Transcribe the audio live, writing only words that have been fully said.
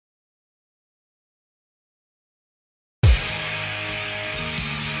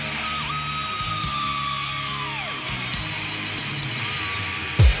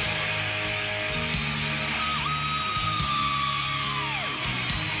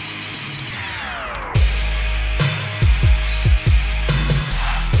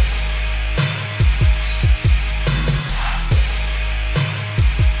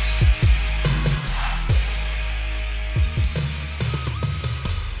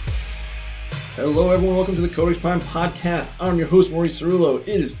Hello everyone, welcome to the Codex Prime Podcast. I'm your host, Maurice Cerullo.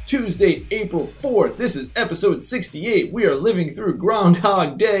 It is Tuesday, April 4th. This is episode 68. We are living through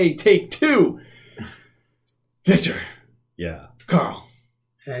Groundhog Day, take 2. Victor. Yeah. Carl.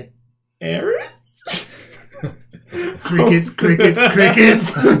 Hey. Eris?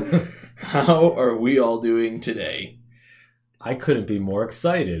 Crickets. How are we all doing today? I couldn't be more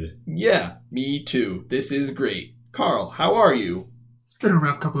excited. Yeah, me too. This is great. Carl, how are you? It's been a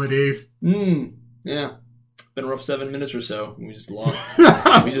rough couple of days. Yeah. Been a rough 7 minutes or so. We just lost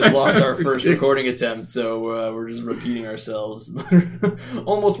our first recording attempt, so we're just repeating ourselves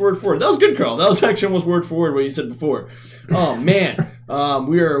almost word for word. That was good, Carl. That was actually almost word for word what you said before. Oh man,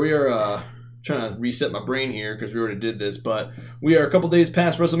 we are trying to reset my brain here because we already did this, but we are a couple days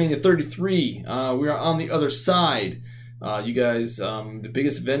past WrestleMania 33. We are on the other side. You guys, the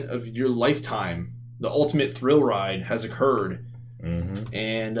biggest event of your lifetime, the ultimate thrill ride, has occurred. Mm-hmm.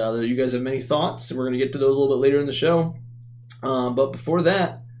 And you guys have many thoughts. We're going to get to those a little bit later in the show. But before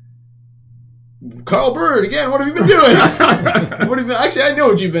that, Carl Bird, again, what have you been doing? Actually, I know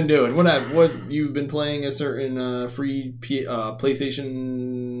what you've been doing. What you've been playing a certain free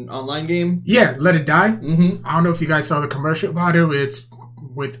PlayStation online game? Yeah, Let It Die. Mm-hmm. I don't know if you guys saw the commercial about it. It's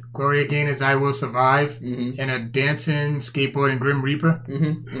with Gloria Gaynor's I Will Survive and a dancing, skateboarding Grim Reaper.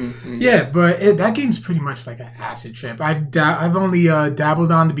 Yeah, but that game's pretty much like an acid trip. I've only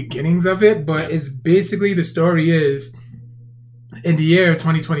dabbled on the beginnings of it, but it's basically the story is in the year of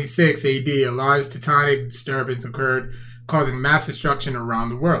 2026 AD, a large tectonic disturbance occurred, causing mass destruction around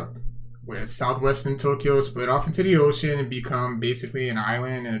the world, where southwestern Tokyo split off into the ocean and become basically an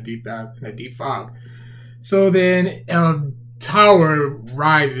island in a deep fog. So then tower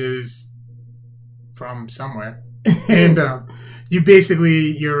rises from somewhere, and you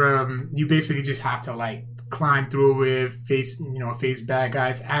basically just have to like climb through it, face bad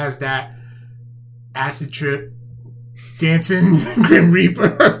guys as that acid trip dancing Grim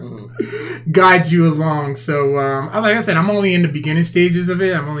Reaper guides you along. So like I said, I'm only in the beginning stages of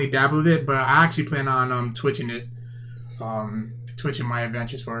it. I've only dabbled it, but I actually plan on twitching my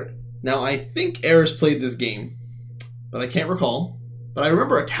adventures for it. Now, I think Eris played this game, but I can't recall. But I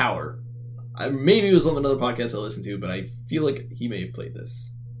remember a tower. Maybe it was on another podcast I listened to, but I feel like he may have played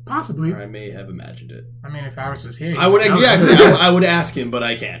this. Possibly. Or I may have imagined it. I mean, if Iris was here, I would ask him, but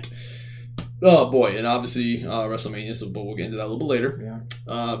I can't. Oh boy, and obviously WrestleMania, so we'll get into that a little bit later.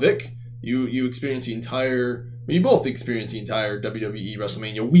 Yeah. Vic, you experienced the entire... You both experienced the entire WWE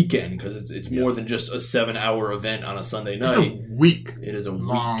WrestleMania weekend, because it's more than just a 7-hour event on a Sunday night. It's a week. It is a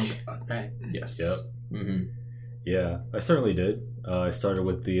long week. event. Yes. Yep. Mm-hmm. Yeah, I certainly did. I started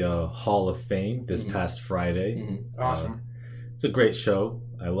with the Hall of Fame this past Friday. Mm-hmm. Awesome. It's a great show.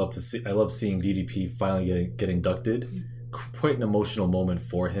 I love seeing DDP finally get inducted. Quite an emotional moment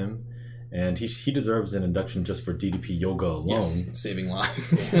for him. And he deserves an induction just for DDP yoga alone. Yes, saving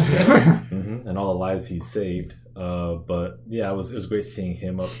lives. And all the lives he saved. But yeah, it was great seeing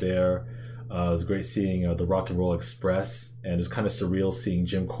him up there. It was great seeing the Rock and Roll Express, and it was kind of surreal seeing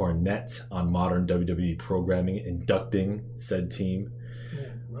Jim Cornette on modern WWE programming inducting said team.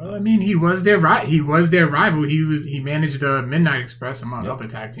 Well, I mean, he was their rival. He managed the Midnight Express among other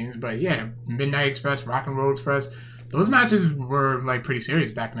tag teams. But yeah, Midnight Express, Rock and Roll Express, those matches were like pretty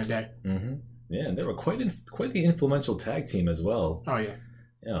serious back in the day. Mm-hmm. Yeah, and they were quite the influential tag team as well. Oh yeah,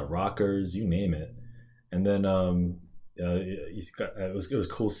 yeah, Rockers, you name it. And then it was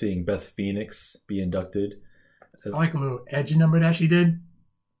cool seeing Beth Phoenix be inducted. I like a little Edge number that she did.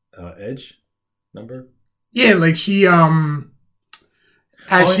 Edge number? Yeah, like she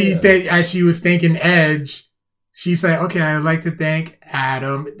as she was thanking Edge, she said, "Okay, I'd like to thank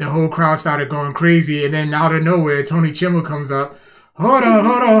Adam." The whole crowd started going crazy, and then out of nowhere, Tony Chimmel comes up. Hold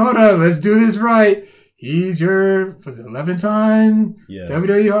on, let's do this right. He's your 11-time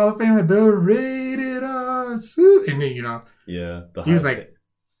WWE Hall of Famer, the Rated R Suit, and then he was like,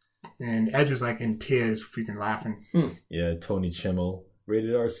 and Edge was like in tears, freaking laughing. Yeah, Tony Chimmel,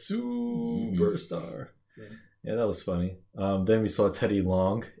 Rated R Superstar. Yeah, that was funny. Then we saw Teddy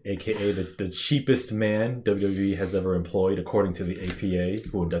Long, aka the cheapest man WWE has ever employed, according to the APA,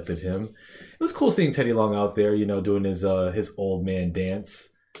 who inducted him. It was cool seeing Teddy Long out there, doing his old man dance.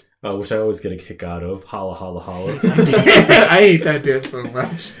 Which I always get a kick out of. Holla, holla, holla. I hate that dance so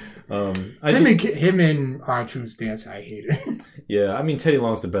much. Him and R-Truth's dance, I hate it. Yeah, I mean, Teddy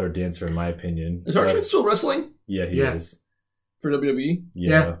Long's the better dancer, in my opinion. Is R-Truth still wrestling? Yeah, he is. For WWE?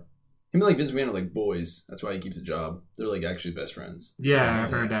 Yeah. Him and like Vince McMahon are like boys. That's why he keeps a job. They're like actually best friends. Yeah,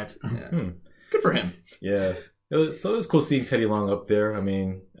 I've heard that. Yeah. Good for him. Yeah. So it was cool seeing Teddy Long up there. I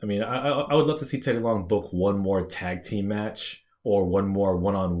mean, I would love to see Teddy Long book one more tag team match or one more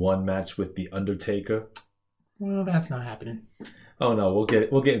one-on-one match with The Undertaker. Well, that's not happening. Oh no,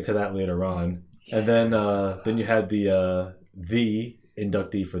 we'll get into that later on. Yeah. And then you had the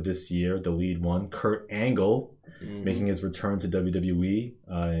inductee for this year, the lead one, Kurt Angle, making his return to WWE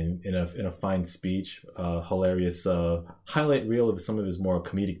in a fine speech, hilarious highlight reel of some of his more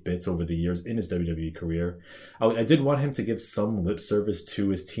comedic bits over the years in his WWE career. I did want him to give some lip service to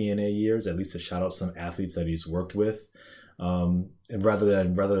his TNA years, at least to shout out some athletes that he's worked with. And rather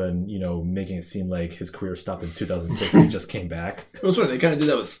than making it seem like his career stopped in 2006 and he just came back. Well, sorry, they kind of did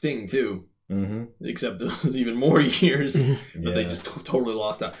that with Sting too. Mm-hmm. Except it was even more years, but they just totally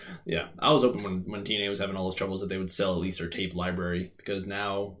lost out. Yeah, I was hoping when TNA was having all those troubles that they would sell at least their tape library, because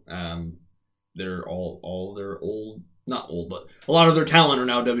now they're all their old, not old, but a lot of their talent are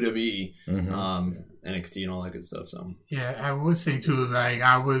now WWE, NXT and all that good stuff. So yeah, I would say too, like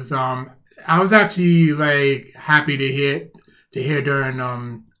I was actually like happy to hear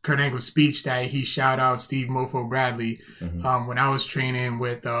during Kurt Angle's speech that he shout out Steve Mofo Bradley. When I was training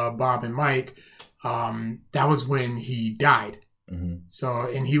with Bob and Mike, that was when he died. So,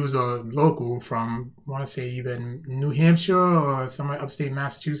 and he was a local from, I want to say either New Hampshire or somewhere upstate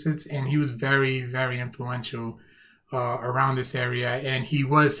Massachusetts, and he was very, very influential around this area. And he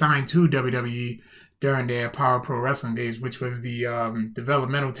was signed to WWE during their Power Pro Wrestling days, which was the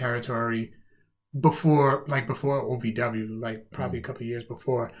developmental territory before OVW, like probably a couple of years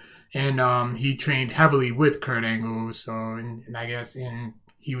before. And he trained heavily with Kurt Angle, so and I guess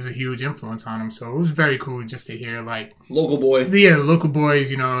he was a huge influence on him. So it was very cool just to hear like local boy. Yeah, local boys,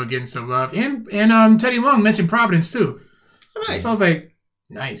 getting some love. And Teddy Long mentioned Providence too. Oh, nice. So I was like,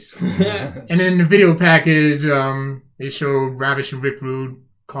 nice. And then the video package, they showed Ravish and Rick Rude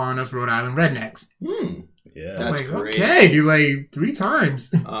calling us Rhode Island rednecks. Yeah, that's like, great. Okay, like 3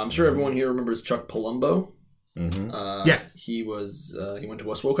 times. I'm sure everyone here remembers Chuck Palumbo. Yes, he went to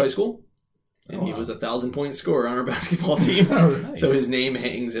West Woke High School, and he was a 1,000-point scorer on our basketball team. Nice. So his name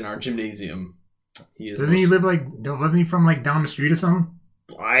hangs in our gymnasium. Doesn't he live wasn't he from like down the street or something?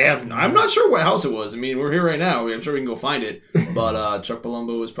 I'm not sure what house it was. I mean, we're here right now. I'm sure we can go find it. But Chuck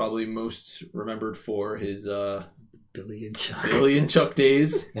Palumbo was probably most remembered for his Billy and Chuck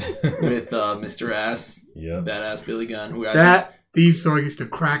days with Mr. Ass, Badass Billy Gunn, who that theme song used to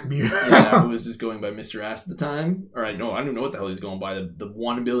crack me. Who was just going by Mr. Ass at the time. Or I don't know what the hell he was going by. The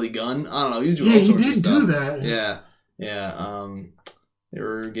one Billy Gunn. I don't know. He was doing all sorts of stuff. He did do that. Yeah. They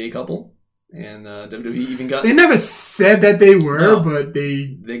were a gay couple, and WWE even got. They never said that they were, but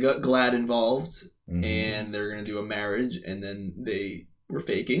they got GLAAD involved, and they're gonna do a marriage, and then they were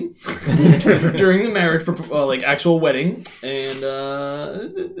faking during the marriage for actual wedding, and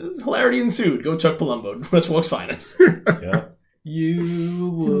hilarity ensued. Go Chuck Palumbo, West Woke's finest. Yeah. You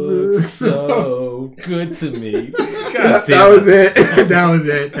look so good to me. God damn. That was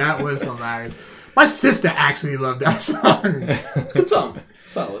it. That was hilarious. My sister actually loved that song. It's a good song.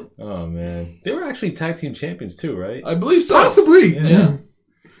 Solid. Oh man, they were actually tag team champions too, right? I believe so. Possibly. Yeah.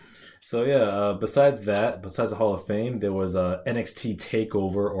 So besides the Hall of Fame, there was NXT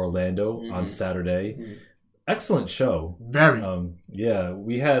TakeOver Orlando on Saturday. Excellent show. Very.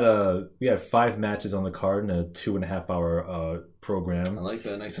 We had 5 matches on the card in a 2.5 hour program. I like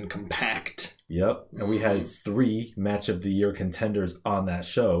that, nice and compact. Yep. And we had 3 match of the year contenders on that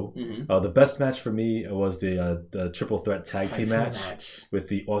show. The best match for me was the triple threat tag team match with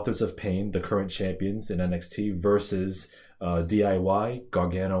the Authors of Pain, the current champions in NXT, versus DIY,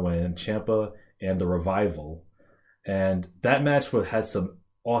 Gargano and Ciampa, and the Revival. And that match had some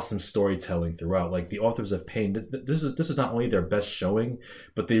awesome storytelling throughout. Like the Authors of Pain, this is not only their best showing,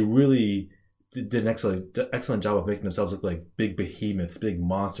 but they really did an excellent job of making themselves look like big behemoths, big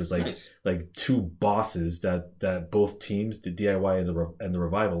monsters, like 2 bosses that both teams, the DIY and the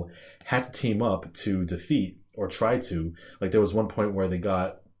Revival, had to team up to defeat or try to. Like there was one point where they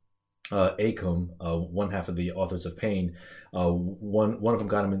got Akam, one half of the Authors of Pain, one of them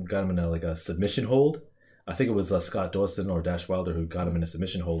got him in a submission hold. I think it was Scott Dawson or Dash Wilder who got him in a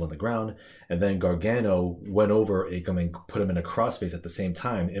submission hold on the ground, and then Gargano went over Akam and put him in a crossface at the same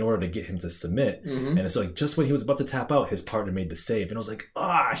time in order to get him to submit. And it's like just when he was about to tap out, his partner made the save, and I was like,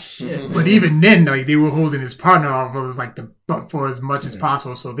 shit. But even then, like they were holding his partner off for as much as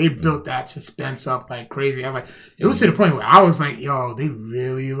possible, so they built that suspense up like crazy. It was to the point where I was like, yo, they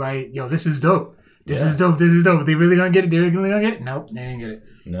really this is dope. This is dope. They really gonna get it? They're really gonna get it? Nope, they didn't get it.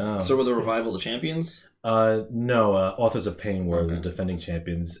 No. So were the Revival the champions? No, Authors of Pain were the defending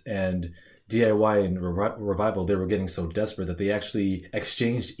champions, and DIY and Revival, they were getting so desperate that they actually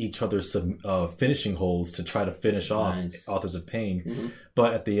exchanged each other's finishing holds to try to finish off Authors of Pain. Mm-hmm.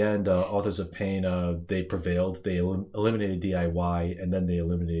 But at the end, Authors of Pain, they prevailed. They eliminated DIY, and then they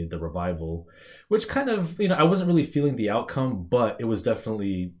eliminated the Revival, which kind of, I wasn't really feeling the outcome, but it was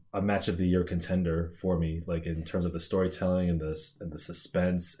definitely a match of the year contender for me, like in terms of the storytelling and the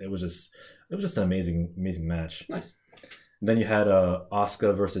suspense. It was just an amazing match. Nice. And then you had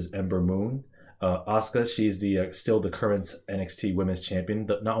Asuka versus Ember Moon. Asuka, she's still the current NXT Women's Champion.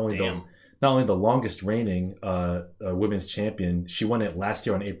 Not only the longest reigning women's champion. She won it last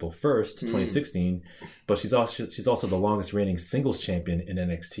year on April 1st, 2016. But she's also the longest reigning singles champion in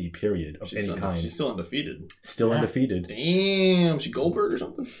NXT. Period of any kind. She's still undefeated. Undefeated. Damn, she Goldberg or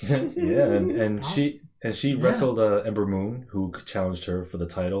something. Yeah, and she wrestled Ember Moon, who challenged her for the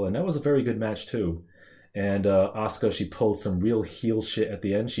title, and that was a very good match too. And Asuka, she pulled some real heel shit at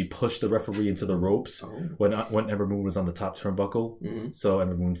the end. She pushed the referee into the ropes when Ember Moon was on the top turnbuckle. Mm-hmm. So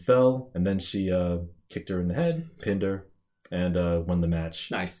Ember Moon fell, and then she kicked her in the head, pinned her, and won the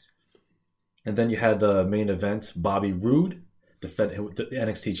match. Nice. And then you had the main event, Bobby Roode, the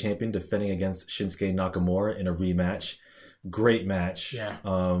NXT champion, defending against Shinsuke Nakamura in a rematch. Great match. Yeah.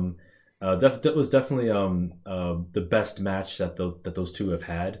 That was definitely the best match that those two have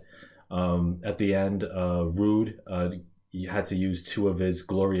had. At the end, Rude, he had to use 2 of his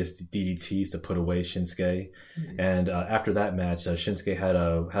glorious DDTs to put away Shinsuke. Mm-hmm. And after that match, Shinsuke had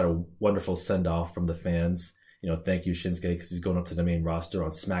a wonderful send-off from the fans. Thank you, Shinsuke, because he's going up to the main roster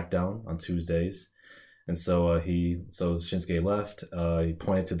on SmackDown on Tuesdays. And so Shinsuke left. He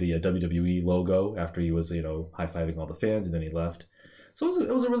pointed to the WWE logo after he was high-fiving all the fans, and then he left. So it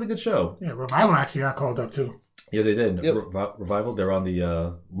was a really good show. Yeah, Revival actually got called up too. Yeah, they did. Yep. Revival, they're on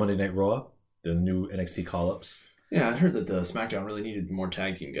the Monday Night Raw, the new NXT call-ups. Yeah, I heard that the SmackDown really needed more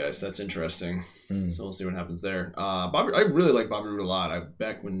tag team guys. That's interesting. So we'll see what happens there. I really like Bobby Roode a lot.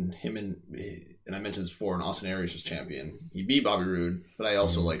 Back when him and I mentioned this before, and Austin Aries was champion, he beat Bobby Roode. But I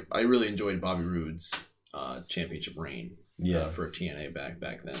also I really enjoyed Bobby Roode's championship reign. For TNA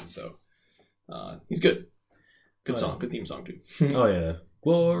back then. So he's good. Good song, good theme song too. Oh yeah,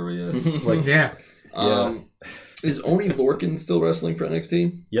 glorious. Yeah. Is Oney Lorcan still wrestling for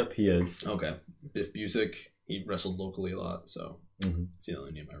NXT? Yep, he is. Okay. Biff Busick, he wrestled locally a lot, so it's the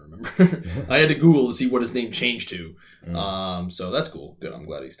only name I remember. I had to Google to see what his name changed to. So that's cool. Good. I'm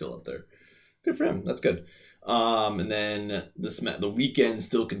glad he's still up there. Good for him. That's good. And then the weekend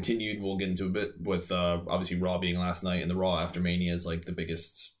still continued. We'll get into a bit with obviously Raw being last night, and the Raw after Mania is like the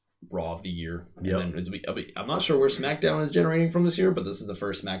biggest Raw of the year. Yep. And then I'm not sure where SmackDown is generating from this year, but this is the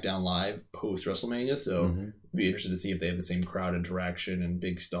first SmackDown Live post WrestleMania, so I'd be interested to see if they have the same crowd interaction and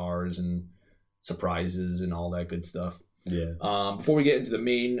big stars and surprises and all that good stuff. Yeah. Before we get into the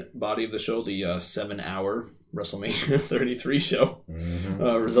main body of the show, the 7-hour WrestleMania 33 show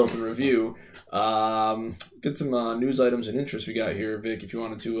results and review. Get some news items and interest we got here, Vic. If you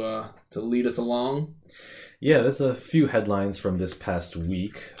wanted to lead us along. Yeah, there's a few headlines from this past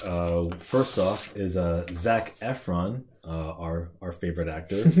week. First off is Zac Efron, our favorite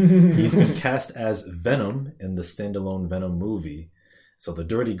actor. He's been cast as Venom in the standalone Venom movie. So the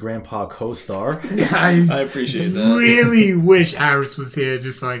Dirty Grandpa co-star. I appreciate that. Really wish Iris was here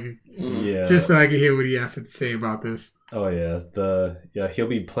just so I could hear what he has to say about this. Oh yeah, he'll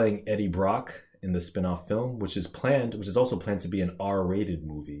be playing Eddie Brock in the spin-off film, which is also planned to be an R-rated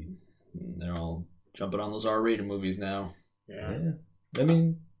movie. They're all jumping on those R-rated movies now. Yeah. I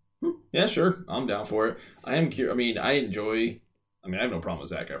mean, yeah, sure. I'm down for it. I am curious. I have no problem with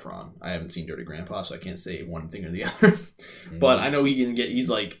Zac Efron. I haven't seen Dirty Grandpa, so I can't say one thing or the other. But I know he's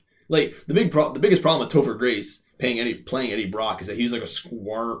like the biggest problem with Topher Grace playing Eddie Brock is that he's like a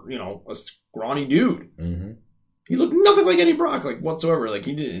scrawny dude. Mm-hmm. He looked nothing like Eddie Brock, whatsoever.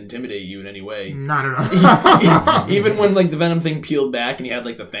 He didn't intimidate you in any way. Not at all. Even when the Venom thing peeled back and he had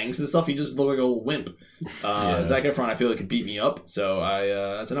the fangs and stuff, he just looked like a little wimp. Zac Efron, I feel like could beat me up, so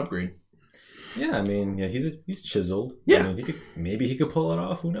that's an upgrade. Yeah, he's chiseled. Yeah, maybe he could pull it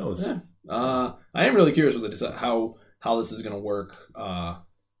off. Who knows? Yeah. I am really curious with how this is gonna work.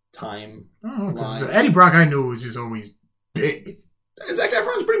 Time. The Eddie Brock I knew was just always big. Zac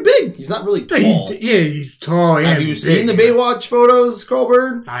Efron's pretty big. He's not really tall. He's tall and Have you seen the Baywatch photos,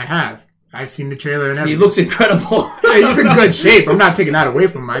 Carlbird? I have. I've seen the trailer and everything. He looks incredible. He's in good shape. I'm not taking that away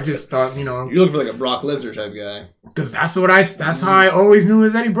from him. I just thought, You're looking for a Brock Lesnar type guy. Because that's how I always knew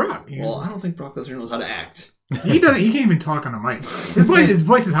as Eddie Brock. Well, I don't think Brock Lesnar knows how to act. He can't even talk on the mic. His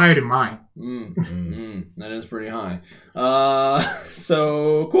voice is higher than mine. That is pretty high.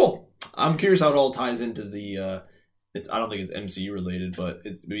 So, cool. I'm curious how it all ties into the. I don't think it's MCU related, but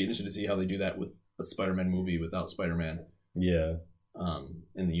it'd be interesting to see how they do that with a Spider-Man movie without Spider-Man. Yeah.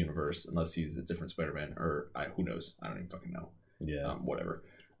 In the universe, unless he's a different Spider-Man, or who knows? I don't even fucking know. Yeah. Whatever.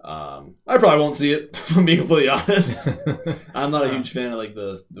 I probably won't see it. If I'm being completely honest. I'm not a huge fan of like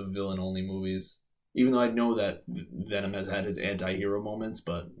the villain only movies, even though I know that Venom has had his anti-hero moments,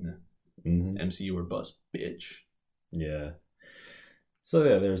 but MCU or bust, bitch. Yeah. So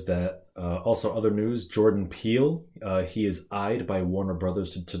yeah, there's that. Also, other news: Jordan Peele. He is eyed by Warner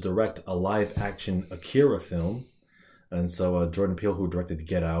Brothers to direct a live-action Akira film, and so Jordan Peele, who directed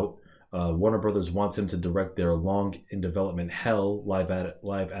Get Out, Warner Brothers wants him to direct their long in development Hell live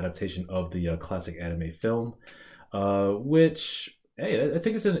adaptation of the classic anime film, which hey, I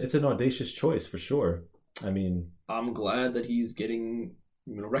think it's an audacious choice for sure. I mean, I'm glad that he's getting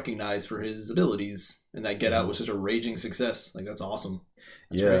recognized for his abilities, and that Get Out was such a raging success. Like, that's awesome.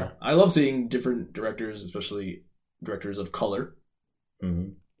 That's great. I love seeing different directors, especially directors of color,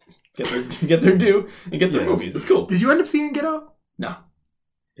 get their due and get their movies. It's cool. Did you end up seeing Get Out? No.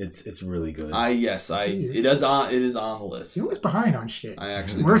 It's really good. It is on the list. You was behind on shit. I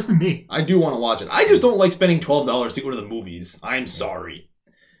actually worse than me. I do want to watch it. I just don't like spending $12 to go to the movies. I'm sorry.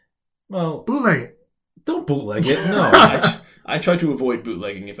 Well, bootleg it. Don't bootleg it. No. I try to avoid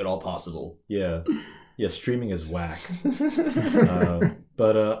bootlegging if at all possible. Yeah, streaming is whack.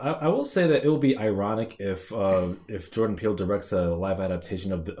 But I will say that it will be ironic if Jordan Peele directs a live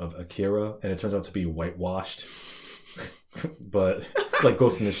adaptation of Akira and it turns out to be whitewashed, but like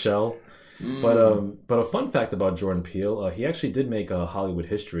Ghost in the Shell. But a fun fact about Jordan Peele, he actually did make a Hollywood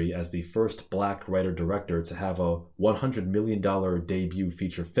history as the first black writer-director to have a $100 million debut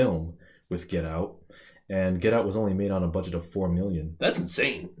feature film with Get Out. And Get Out was only made on a budget of $4 million. That's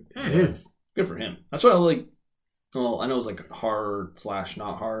insane. Yeah, it is. Good for him. That's why I like. Well, I know it's like horror /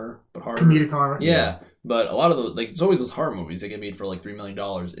 not horror, but horror. Comedic horror. Yeah, but a lot of those, like, it's always those horror movies that get made for like $3 million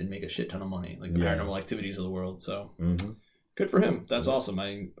and make a shit ton of money, like the Paranormal Activities of the world. So good for him. That's awesome.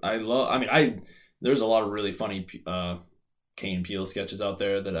 There's a lot of really funny Kane Peele sketches out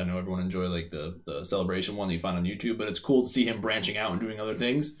there that I know everyone enjoy, like the Celebration one that you find on YouTube, but it's cool to see him branching out and doing other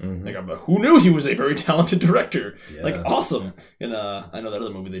things. Like, who knew he was a very talented director? Yeah. Like, awesome. And I know that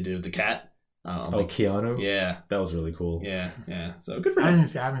other movie they did with the cat. Keanu? Yeah. That was really cool. Yeah. So good for him. I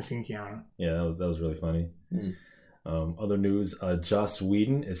haven't seen Keanu. Yeah, that was really funny. Other news, Joss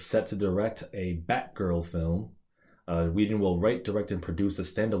Whedon is set to direct a Batgirl film. Whedon will write, direct, and produce a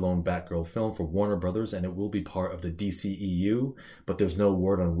standalone Batgirl film for Warner Brothers, and it will be part of the DCEU, but there's no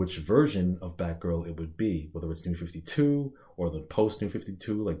word on which version of Batgirl it would be, whether it's New 52 or the post-New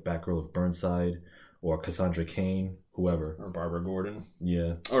 52, like Batgirl of Burnside, or Cassandra Cain, whoever. Or Barbara Gordon.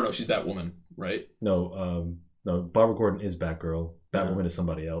 Yeah. Oh, no, she's Batwoman, right? No, Barbara Gordon is Batgirl. Batwoman is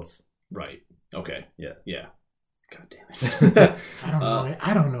somebody else. Right. Okay. Yeah. God damn it.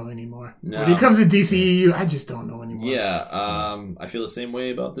 I don't know anymore. No. When it comes to DCEU, I just don't know anymore. Yeah, I feel the same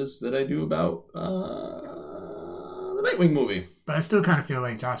way about this that I do about the Nightwing movie. But I still kind of feel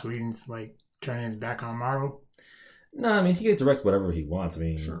like Joss Whedon's like turning his back on Marvel. No, I mean, he can direct whatever he wants. I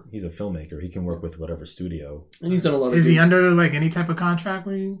mean, He's a filmmaker. He can work with whatever studio. And he's done a lot of... Is he under like any type of contract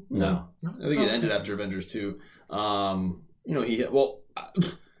with you? No. I think it ended after Avengers 2.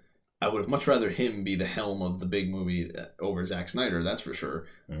 I would have much rather him be the helm of the big movie over Zack Snyder. That's for sure.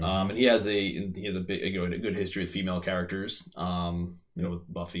 And he has a good history with female characters.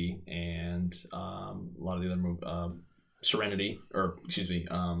 With Buffy and a lot of the other movies. Serenity, or excuse me,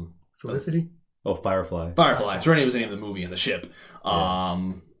 Felicity. Oh, Firefly. Serenity was the name of the movie and the ship.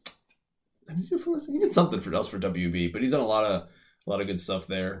 He did something else for WB, but he's done a lot of good stuff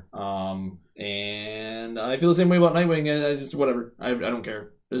there. And I feel the same way about Nightwing. I just whatever. I don't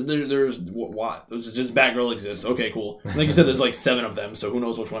care. There's what? There's just Batgirl exists. Okay, cool. Like you said, there's like 7 of them, so who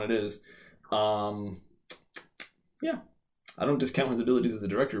knows which one it is. Yeah. I don't discount his abilities as a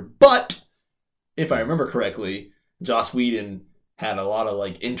director, but if I remember correctly, Joss Whedon had a lot of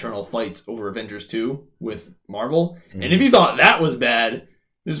like internal fights over Avengers 2 with Marvel. And if you thought that was bad,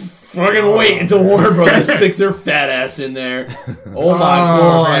 just fucking wait until Warner Brothers sticks their fat ass in there. Oh my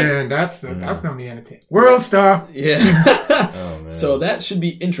god, man, that's gonna be entertaining. World Star, yeah. So that should be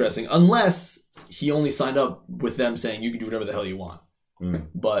interesting, unless he only signed up with them saying you can do whatever the hell you want.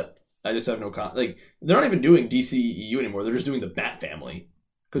 But I just have no they're not even doing DCEU anymore. They're just doing the Bat Family,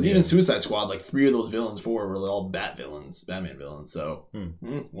 because even Suicide Squad, like 3 of those villains, 4 were all Batman villains. So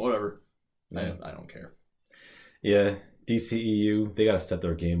whatever, I don't care. Yeah. DCEU, they gotta step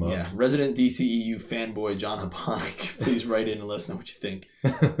their game up. Yeah, resident DCEU fanboy John Haponic, please write in and let us know what you think.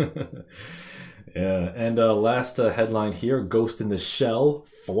 Yeah, and last headline here: Ghost in the Shell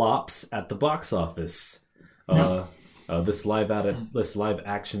flops at the box office. This live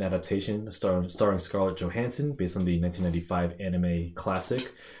action adaptation starring Scarlett Johansson, based on the 1995 anime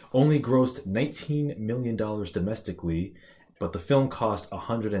classic, only grossed $19 million domestically, but the film cost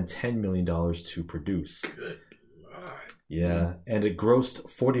 $110 million to produce. Good Lord. Yeah, and it grossed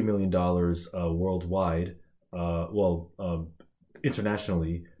 $40 million worldwide.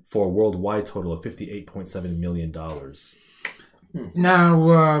 Internationally, for a worldwide total of $58.7 million.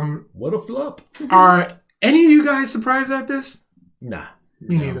 Now, what a flop! Are any of you guys surprised at this? Nah,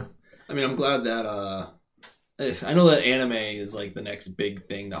 me neither. I mean, I'm glad that I know that anime is like the next big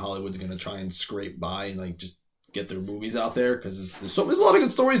thing that Hollywood's gonna try and scrape by and like just get their movies out there, because there's a lot of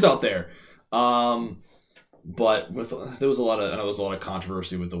good stories out there. But there was a lot of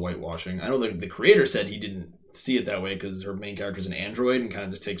controversy with the whitewashing. I know the creator said he didn't see it that way because her main character is an android and kind of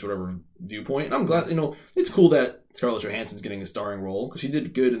just takes whatever viewpoint. And I'm glad, it's cool that Scarlett Johansson's getting a starring role, because she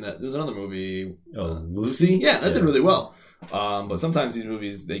did good in that. There was another movie, Lucy. Yeah, that did really well. But sometimes these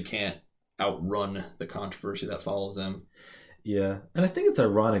movies, they can't outrun the controversy that follows them. Yeah, and I think it's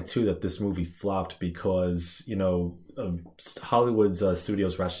ironic too that this movie flopped because Hollywood's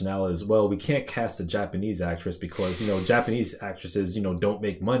studios' rationale is, well, we can't cast a Japanese actress because Japanese actresses don't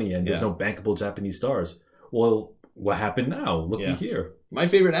make money and there's no bankable Japanese stars. Well, what happened now? Looky here. My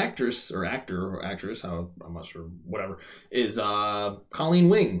favorite actress or actor or actress, I'm not sure, whatever, is Colleen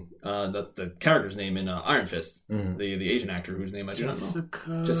Wing. That's the character's name in Iron Fist. Mm-hmm. The Asian actor whose name I do not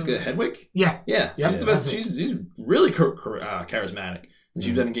know. Jessica Hedwig? Yeah. She's the best. She's really charismatic. And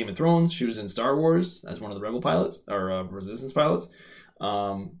she was in Game of Thrones. She was in Star Wars as one of the Rebel pilots or Resistance pilots.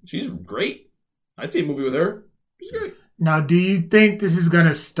 She's great. I'd see a movie with her. She's great. Now, do you think this is going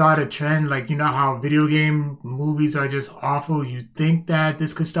to start a trend? Like, how video game movies are just awful? You think that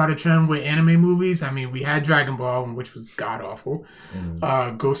this could start a trend with anime movies? I mean, we had Dragon Ball, which was god-awful.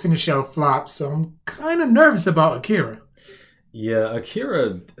 Mm. Ghost in the Shell flopped, so I'm kind of nervous about Akira. Yeah,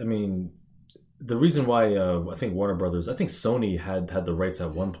 Akira, I mean, the reason why I think Warner Brothers, I think Sony had the rights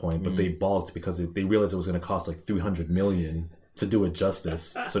at one point, but they balked because they realized it was going to cost like $300 million to do it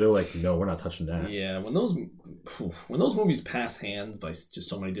justice. So they were like, no, we're not touching that. Yeah, when those movies pass hands by just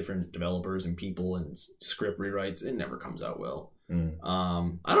so many different developers and people and script rewrites, it never comes out well. I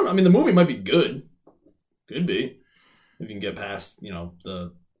don't know. I mean, the movie might be good. Could be. If you can get past,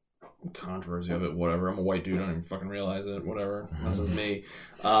 the controversy of it, whatever. I'm a white dude, I don't even fucking realize it, whatever. That's just me.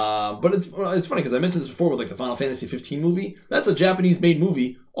 But it's funny because I mentioned this before with like the Final Fantasy 15 movie. That's a Japanese made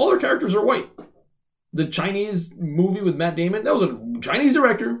movie. All their characters are white. The Chinese movie with Matt Damon, that was a Chinese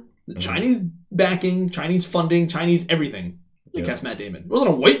director, the Chinese backing, Chinese funding, Chinese everything. They cast Matt Damon. It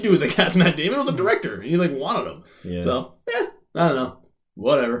wasn't a white dude that cast Matt Damon, it was a director. He wanted him. Yeah. So, I don't know.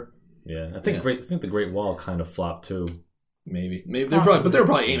 Whatever. Yeah. I think the Great Wall kind of flopped too. Maybe they're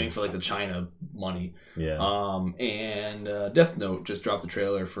probably aiming for like the China money. Yeah. And Death Note just dropped the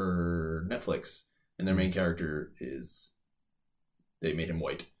trailer for Netflix, and their main character they made him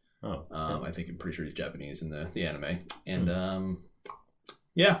white. Oh, I think I'm pretty sure he's Japanese in the anime, and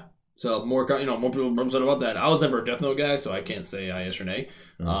so more people are upset about that. I was never a Death Note guy, so I can't say yes or nay.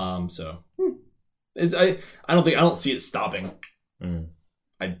 It's I don't see it stopping.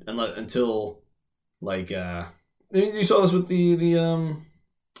 Until like you saw this with the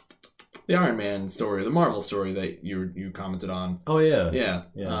Iron Man story, the Marvel story that you commented on. Oh yeah.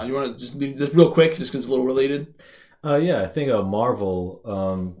 You want to just real quick, just because it's a little related. I think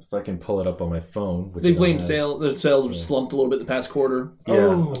Marvel, if I can pull it up on my phone. They blame sales. Their sales were slumped a little bit the past quarter.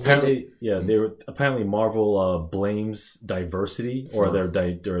 Yeah, apparently Marvel blames diversity or their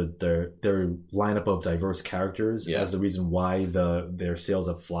lineup of diverse characters as the reason why their sales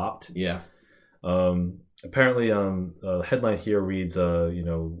have flopped. Yeah. Apparently, the headline here reads,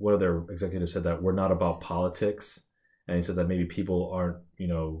 one of their executives said that we're not about politics, and he said that maybe people aren't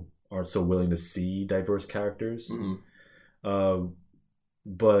so willing to see diverse characters. But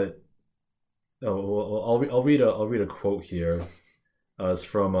I'll read a quote here. It's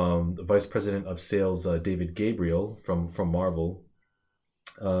from the Vice President of Sales, David Gabriel from Marvel.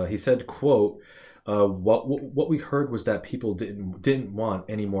 He said, quote, what we heard was that people didn't want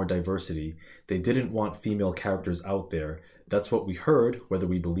any more diversity. They didn't want female characters out there. That's what we heard, whether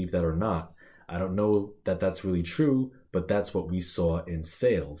we believe that or not. I don't know that that's really true, but that's what we saw in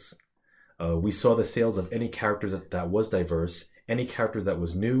sales. We saw the sales of any character that was diverse, any character that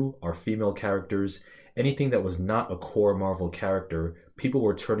was new, our female characters, anything that was not a core Marvel character, people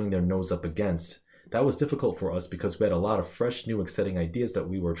were turning their nose up against. That was difficult for us because we had a lot of fresh, new, exciting ideas that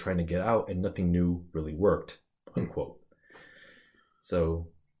we were trying to get out, and nothing new really worked, unquote. So,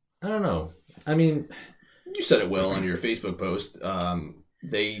 I don't know. I mean, you said it well on your Facebook post.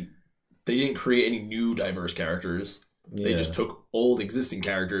 They didn't create any new diverse characters. They just took old existing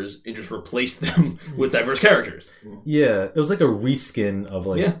characters and just replaced them with diverse characters. Yeah, it was like a reskin of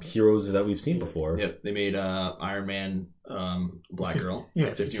heroes that we've seen before. Yep, they made Iron Man black girl. Yeah,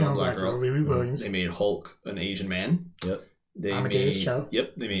 50-year-old black girl. Riri Williams. They made Hulk an Asian man. Yep. They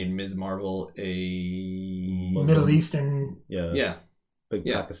made Ms. Marvel a Muslim. Middle Eastern. Yeah. Big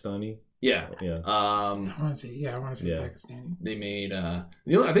Pakistani. Yeah. I want to say Pakistani. They made I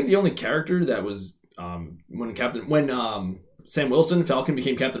think the only character that was when Sam Wilson, Falcon,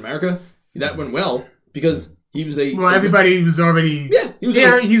 became Captain America, that went well because he was everybody was already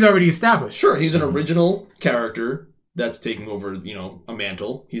he's already established. Sure, he's an original character that's taking over, a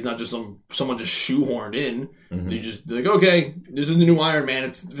mantle. He's not just someone just shoehorned in. Mm-hmm. They just like, okay, this is the new Iron Man.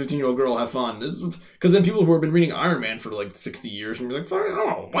 It's a 15-year-old girl. Have fun. Because then people who have been reading Iron Man for like 60 years and be like,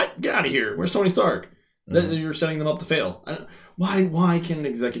 oh, what? Get out of here. Where's Tony Stark? Mm-hmm. You're setting them up to fail. Why can an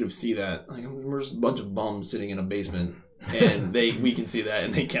executive see that? Like, we're just a bunch of bums sitting in a basement, and we can see that,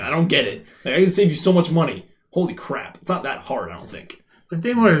 and they can't. I don't get it. Like, I can save you so much money. Holy crap! It's not that hard. I don't think. The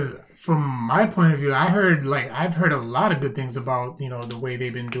thing was, from my point of view, I've heard a lot of good things about the way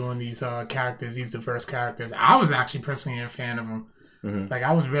they've been doing these characters, these diverse characters. I was actually personally a fan of them. Mm-hmm. Like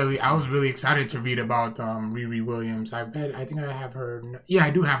I was really excited to read about Riri Williams. I think I have her. Yeah,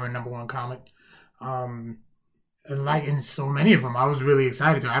 I do have her #1 comic. And like in so many of them, I was really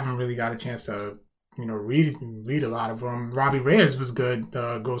excited to. I haven't really got a chance to read a lot of them. Robbie Reyes was good,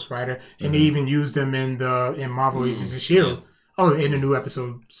 the Ghost Rider, and they even used him in Marvel Agents of S.H.I.E.L.D. Yeah. Oh, and the new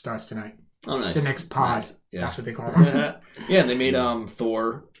episode starts tonight. Oh, nice. The next pod. Nice. Yeah. That's what they call it. Yeah, and they made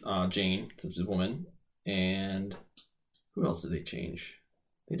Thor, Jane, which is a woman, and who else did they change?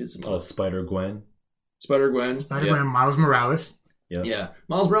 They did some Spider-Gwen. Spider-Gwen, Miles Morales. Yep. Yeah,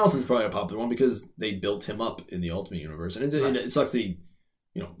 Miles Morales is probably a popular one because they built him up in the Ultimate Universe, and it sucks that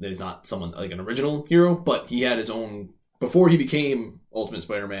that he's not someone like an original hero, but he had his own. Before he became Ultimate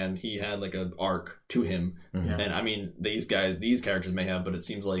Spider-Man, he had like an arc to him, and I mean these characters may have, but it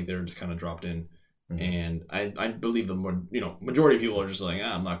seems like they're just kind of dropped in, and I believe the majority of people are just like,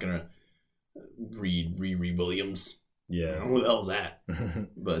 I'm not gonna read Riri Williams. Yeah, who the hell's that?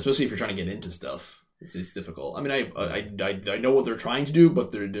 But especially if you're trying to get into stuff. It's difficult. I mean, I know what they're trying to do,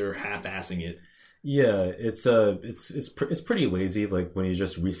 but they're half-assing it. Yeah, it's pretty lazy. Like when you're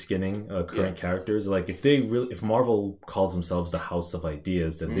just reskinning current characters. Like if Marvel calls themselves the House of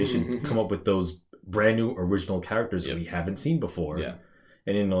Ideas, then they should come up with those brand new original characters that we haven't seen before. Yeah,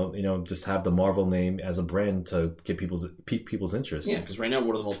 and just have the Marvel name as a brand to get pique people's interest. Yeah, because right now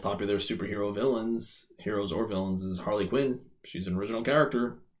one of the most popular superhero villains, heroes or villains, is Harley Quinn. She's an original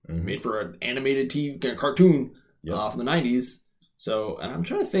character. Made for an animated TV cartoon from the 90s. So, and I'm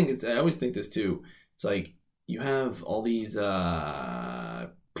trying to think, I always think this too. It's like you have all these the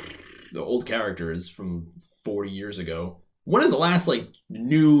old characters from 40 years ago. When is the last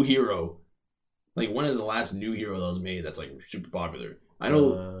new hero? Like when is the last new hero that was made that's like super popular? I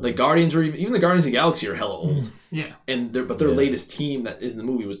know Guardians or even the Guardians of the Galaxy are hella old. Yeah. And their latest team that is in the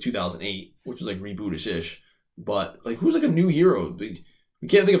movie was 2008, which was like reboot-ish. But like who's like a new hero? We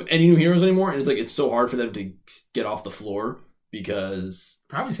can't think of any new heroes anymore, and it's so hard for them to get off the floor because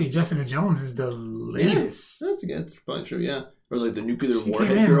probably say Jessica Jones is the latest. Yeah, that's probably true. Yeah, or like the nuclear warhead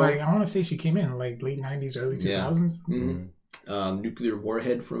came in, girl. I want to say she came in late 90s, early 2000s. Yeah. Nuclear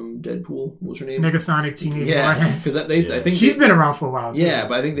warhead from Deadpool. What's her name? Negasonic Teenage Warhead. Because I think she's been around for a while. Too. Yeah,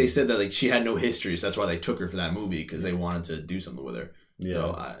 but I think they said that she had no history, so that's why they took her for that movie because they wanted to do something with her. Yeah,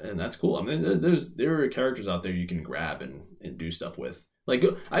 so, and that's cool. I mean, there are characters out there you can grab and do stuff with. Like,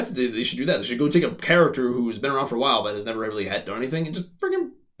 I have to say they should do that. They should go take a character who's been around for a while but has never really done anything and just bring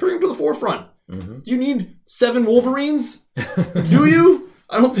him to the forefront. Do you need 7 Wolverines? Do you?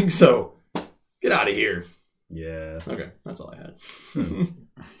 I don't think so. Get out of here. Yeah. Okay, that's all I had.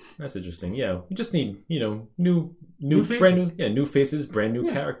 That's interesting. Yeah, we just need new faces. Brand new, new faces, brand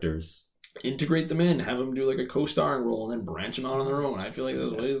new characters. Integrate them in, have them do like a co-starring role, and then branch them out on their own. I feel like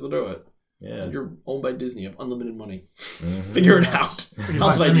there's ways to do it. Yeah, and you're owned by Disney. You have unlimited money. Figure it out.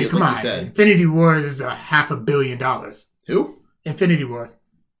 House of Ideas, come like on. you said. Infinity Wars is $500 million. Who? Infinity Wars.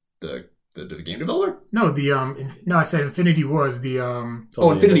 The game developer? No, I said Infinity Wars.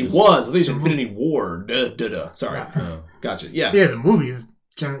 Infinity Was. I think you said Infinity War. Sorry. Gotcha. Yeah. Yeah, the movies.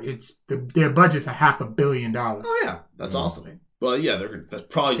 Their budget's $500 million. Oh yeah, that's awesome. Well, yeah, that's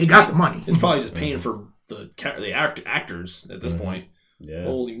probably they got the money. It's probably just paying for the actors at this point. Yeah.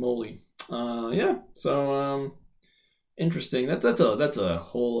 Holy moly. Yeah. So interesting. That's a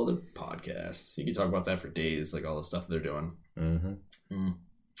whole other podcast. You can talk about that for days, like all the stuff they're doing.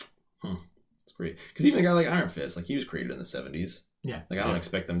 It's great. Because even a guy like Iron Fist, like he was created in the 70s. Yeah. Like I don't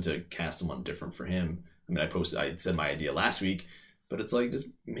expect them to cast someone different for him. I mean, I said my idea last week, but it's like just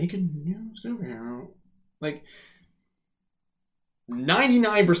make a new superhero. Like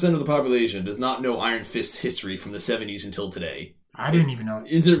 99% of the population does not know Iron Fist's history from the 70s until today. I didn't even know.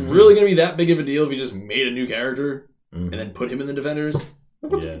 Is it really going to be that big of a deal if you just made a new character and then put him in the Defenders?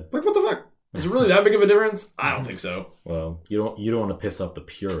 Like, what the fuck? Is it really that big of a difference? I don't think so. Well, you don't want to piss off the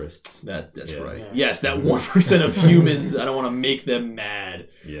purists. That's right. Yeah. Yes, that 1% of humans. I don't want to make them mad.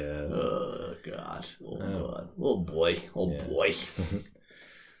 Yeah. Oh God. Oh God. Oh boy. Oh boy.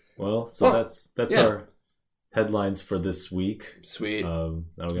 Well, so that's our headlines for this week. Sweet. I'm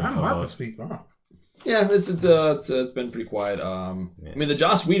about this week. Wow. Yeah, it's been pretty quiet. I mean, the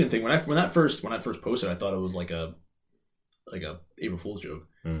Joss Whedon thing when I first posted, I thought it was like a April Fool's joke.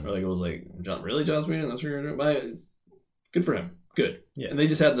 Or like it was like, really, Joss Whedon? That's what you're doing? Good for him. Good. Yeah. And they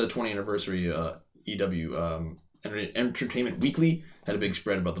just had the 20th anniversary EW Entertainment Weekly had a big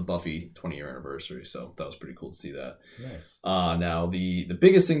spread about the Buffy 20-year anniversary, so that was pretty cool to see that. Nice. Now the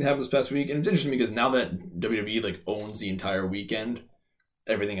biggest thing that happened this past week, and it's interesting because now that WWE like owns the entire weekend,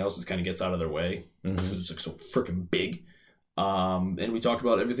 everything else just kind of gets out of their way because it's like so freaking big. And we talked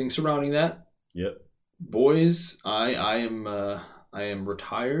about everything surrounding that. Yep. Boys, I am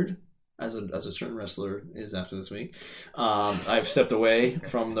retired as a certain wrestler is after this week. I've stepped away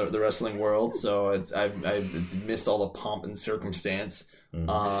from the wrestling world, so I've missed all the pomp and circumstance.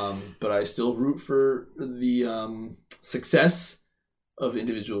 But I still root for the success of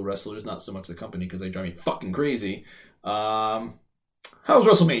individual wrestlers, not so much the company because they drive me fucking crazy. How was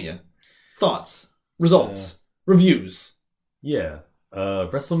WrestleMania? Thoughts, results, reviews. Yeah.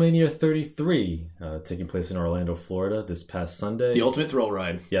 WrestleMania 33 taking place in Orlando, Florida this past Sunday. The ultimate thrill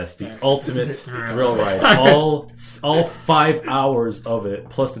ride. Yes, the ultimate thrill ride. All 5 hours of it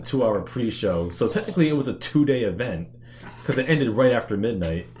plus the 2-hour pre-show. So technically it was a 2-day event because it ended right after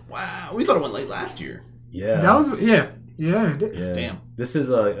midnight. Wow, we thought it went late last year. Yeah. That was yeah. Damn. This is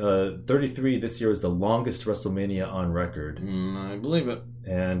 33 this year is the longest WrestleMania on record. I believe it.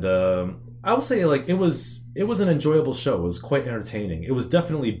 And I would say like it was an enjoyable show. It was quite entertaining. It was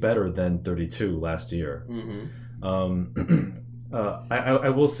definitely better than 32 last year. I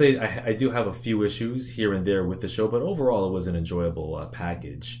will say I do have a few issues here and there with the show, but overall it was an enjoyable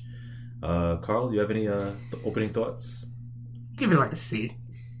package. Carl, do you have any opening thoughts? Give it like a C.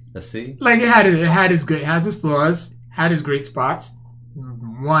 A C? Like it had its good, has its flaws, had its great spots.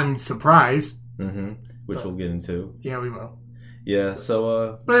 One surprise. Which we'll get into. Yeah, we will. Yeah,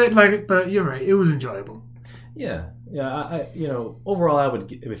 so but you're right. It was enjoyable. Yeah. I overall I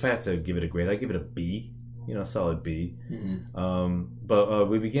would, if I had to give it a grade, I'd give it a B. Solid B. But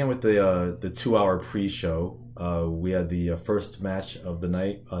we began with the 2-hour pre-show. We had the first match of the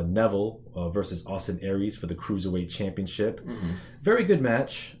night, Neville versus Austin Aries for the Cruiserweight Championship. Very good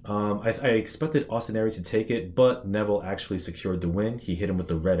match. I expected Austin Aries to take it, but Neville actually secured the win. He hit him with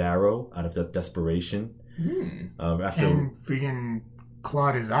the Red Arrow out of desperation. After and freaking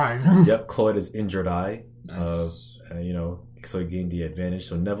clawed his eyes. Yep, clawed his injured eye. Nice. So he gained the advantage.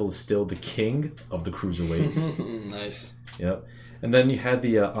 So Neville is still the king of the cruiserweights. Nice. Yep. And then you had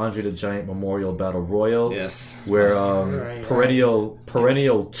the Andre the Giant Memorial Battle Royal. Yes. Where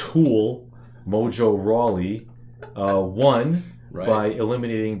perennial tool Mojo Rawley won by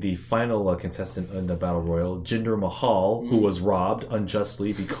eliminating the final contestant in the Battle Royal, Jinder Mahal, who was robbed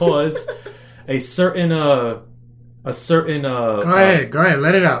unjustly because a certain go ahead,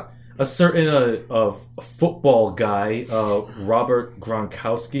 let it out. A certain football guy, Robert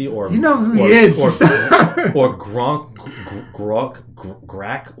Gronkowski, or you know who he is, or Grak.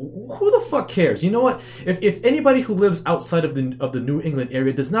 Who the fuck cares? You know what? If anybody who lives outside of the New England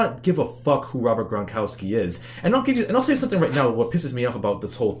area does not give a fuck who Robert Gronkowski is, and I'll tell you something right now. What pisses me off about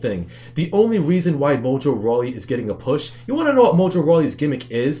this whole thing? The only reason why Mojo Rawley is getting a push. You want to know what Mojo Rawley's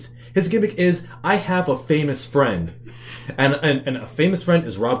gimmick is? His gimmick is, I have a famous friend. And a famous friend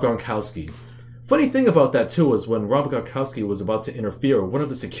is Rob Gronkowski. Funny thing about that, too, is when Rob Gronkowski was about to interfere, one of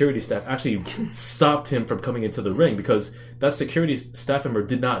the security staff actually stopped him from coming into the ring because that security staff member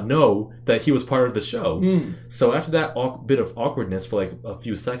did not know that he was part of the show. So after that bit of awkwardness for like a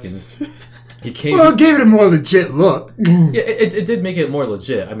few seconds, he came... Well, it gave it a more legit look. Yeah, it did make it more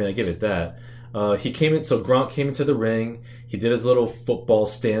legit. I mean, I give it that. He came in, so Gronk came into the ring. He did his little football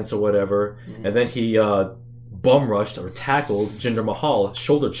stance or whatever, and then he bum rushed or tackled Jinder Mahal,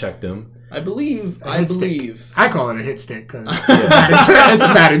 shoulder checked him. I believe. I call it a hit stick because it's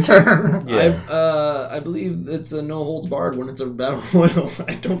a bad term. Yeah. I believe it's a no holds barred when it's a battle royal.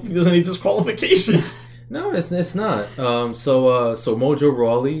 I don't think there's any disqualification. No, it's not. So Mojo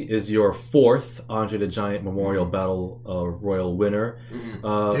Rawley is your 4th Andre the Giant Memorial Battle Royal winner.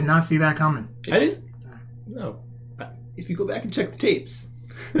 Did not see that coming. I did. No. If you go back and check the tapes,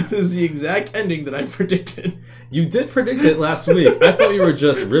 this is the exact ending that I predicted. You did predict it last week. I thought you were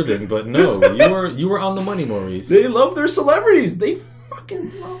just ribbing, but no, you were on the money, Maurice. They love their celebrities. They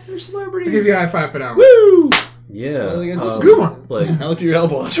fucking love their celebrities. I'll give you a high five for that one. Woo! Yeah, good one. Like, I looked at your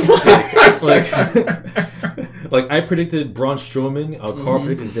elbow. like I predicted Braun Strowman. Carl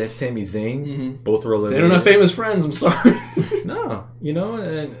predicted Sami Zayn. Both were eliminated. They don't have famous friends. I'm sorry. No,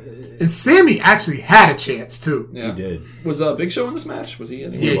 and Sammy actually had a chance too. Yeah. He did. Was Big Show in this match? Was he?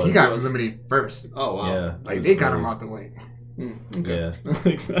 He got eliminated first. Oh wow! Yeah, like they got him out the way. Okay. Yeah,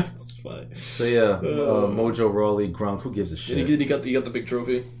 that's funny. So yeah, Mojo Rawley, Gronk. Who gives a shit? He got the big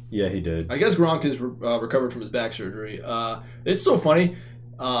trophy. Yeah, he did. I guess Gronk is recovered from his back surgery. It's so funny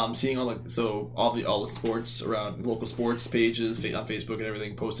seeing all the sports around local sports pages on Facebook and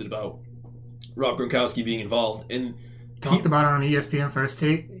everything posted about Rob Gronkowski being involved and talked about it on ESPN First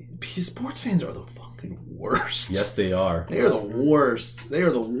Take. Sports fans are the fucking worst. Yes, they are. They are the worst. They are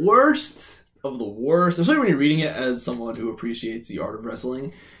the worst of the worst, especially when you're reading it as someone who appreciates the art of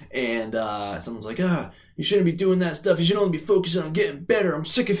wrestling, and someone's like, you shouldn't be doing that stuff. You should only be focused on getting better. I'm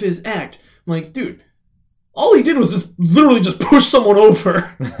sick of his act. I'm like, dude, all he did was just literally just push someone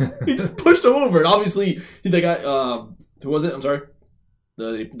over. He just pushed him over, and obviously they got who was it? I'm sorry,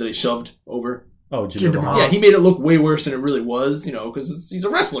 that they shoved over. Oh, Jinder Mahal. Yeah, he made it look way worse than it really was, because he's a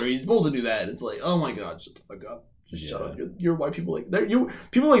wrestler. He's supposed to do that. It's like, oh my god, shut the fuck up. Just shut up. You're white people like that.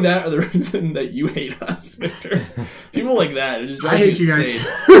 People like that are the reason that you hate us, Victor. People like that. It just drives I hate you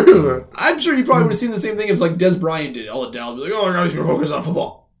guys. I'm sure you probably would have seen the same thing if like Des Bryant did. All the Dallas be like, oh my god, you're focused on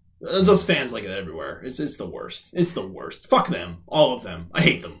football. There's just fans like that everywhere. It's the worst. It's the worst. Fuck them. All of them. I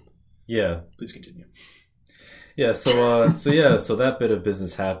hate them. Yeah. Please continue. Yeah, so that bit of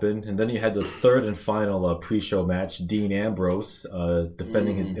business happened, and then you had the third and final pre-show match, Dean Ambrose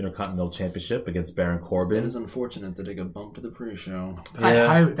defending his Intercontinental Championship against Baron Corbin. It is unfortunate that they got bumped to the pre-show.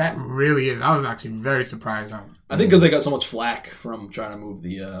 Yeah. That really is. I was actually very surprised on it. I think because they got so much flack from trying to move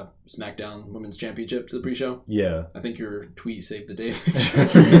the SmackDown Women's Championship to the pre-show. Yeah. I think your tweet saved the day.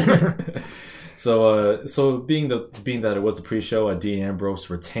 So being that it was the pre-show, Dean Ambrose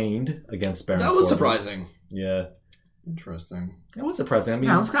retained against Baron Corbin. That was surprising. Yeah. Interesting. It was surprising. I mean,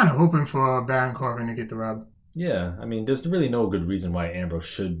 I was kind of hoping for Baron Corbin to get the rub. Yeah, I mean, there's really no good reason why Ambrose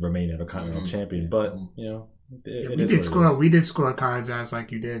should remain Intercontinental Champion, but we did score cards as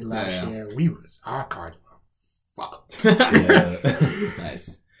like you did last year. Our cards were fucked.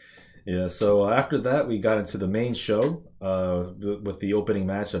 Nice. Yeah, so after that, we got into the main show with the opening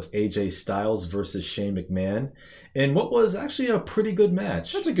match of AJ Styles versus Shane McMahon, in what was actually a pretty good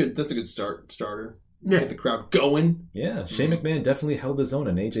match. That's a good starter. Yeah. Get the crowd going. Yeah, Shane McMahon definitely held his own,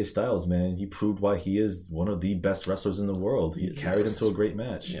 and AJ Styles, man, he proved why he is one of the best wrestlers in the world. He carried him to a great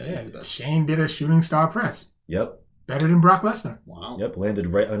match. Yeah, he's the best. Shane did a shooting star press. Yep. Better than Brock Lesnar. Wow. Yep,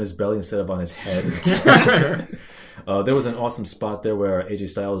 landed right on his belly instead of on his head. There was an awesome spot there where AJ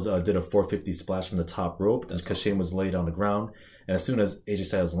Styles did a 450 splash from the top rope because Shane was laid on the ground. And as soon as AJ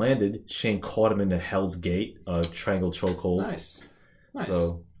Styles landed, Shane caught him in the Hell's Gate, triangle chokehold. Nice.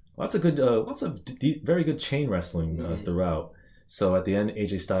 So lots of very good chain wrestling throughout. So at the end,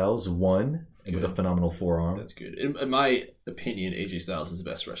 AJ Styles won with a phenomenal forearm. That's good. In my opinion, AJ Styles is the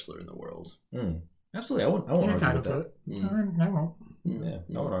best wrestler in the world. Absolutely, I won't argue with that. I won't. Yeah,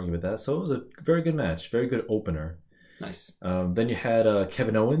 I won't argue with that. So it was a very good match, very good opener. Nice. Then you had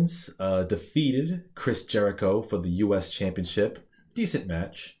Kevin Owens defeated Chris Jericho for the U.S. Championship. Decent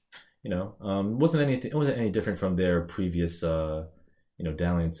match, wasn't any different from their previous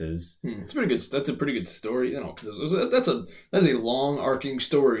dalliances. It's pretty good. That's a pretty good story, because that's a long arcing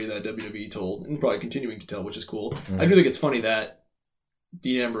story that WWE told and probably continuing to tell, which is cool. I do think it's funny that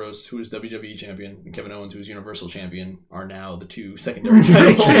Dean Ambrose, who is WWE champion, and Kevin Owens, who is Universal champion, are now the two secondary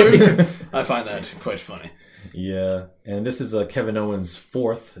title holders. I find that quite funny. Yeah, and this is Kevin Owens'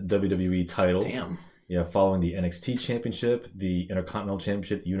 fourth WWE title. Damn. Yeah, following the NXT Championship, the Intercontinental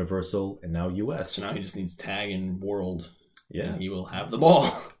Championship, the Universal, and now US. So now he just needs tag and world. Yeah, and he will have the ball.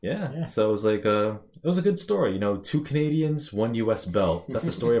 Yeah. So it was like it was a good story. 2 Canadians, 1 US belt. That's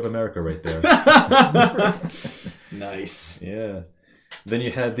the story of America right there. Nice. Yeah. Then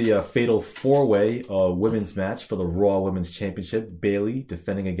you had the fatal 4-way women's match for the Raw Women's Championship. Bayley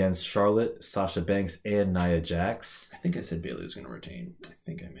defending against Charlotte, Sasha Banks, and Nia Jax. I think I said Bayley was going to retain. I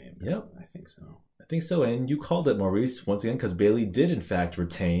think I may have. Yep. I think so. I think so, and you called it, Maurice, once again, because Bayley did in fact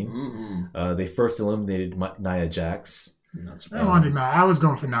retain. They first eliminated Nia Jax. I wanted Matt. I was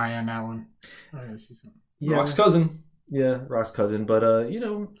going for Nia on that one. Rock's cousin. Yeah, Rock's cousin, but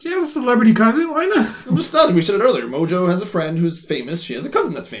she has a celebrity cousin. Why not? I'm just stunned. We said it earlier. Mojo has a friend who's famous. She has a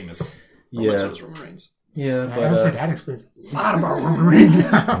cousin that's famous. Yeah, so does Roman Reigns. Yeah, but I said that explains a lot about Roman Reigns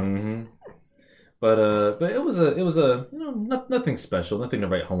now. Mm-hmm. But it was a nothing special, nothing to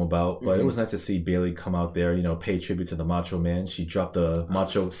write home about. But it was nice to see Bayley come out there, pay tribute to the Macho Man. She dropped the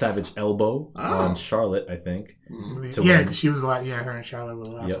Macho Savage elbow on Charlotte, I think. Because she was her and Charlotte were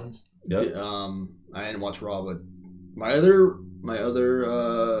the last ones. Yep. I didn't watch Raw, but my other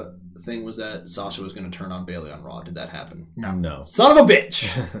thing was that Sasha was going to turn on Bayley on Raw. Did that happen? No. Son of a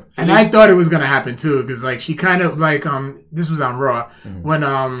bitch. And I thought it was going to happen too, because she kind of this was on Raw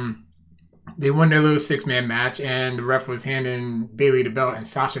when they won their little 6-man match, and the ref was handing Bayley the belt, and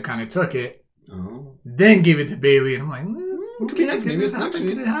Sasha kind of took it, then gave it to Bayley, and I'm like, could be next. Maybe it's next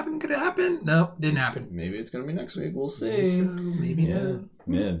week. Could it happen? No, didn't happen. Maybe it's gonna be next week. We'll see. So, maybe not.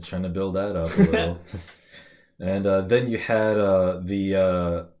 Yeah, it's trying to build that up a little. And then you had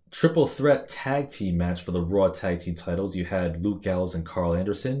the triple threat tag team match for the Raw tag team titles. You had Luke Gallows and Carl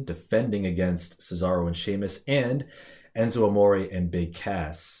Anderson defending against Cesaro and Sheamus, and Enzo Amore and Big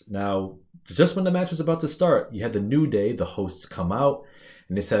Cass. Now, just when the match was about to start, you had the New Day, the hosts, come out,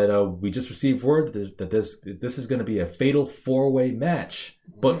 and they said, we just received word that this is going to be a fatal 4-way match.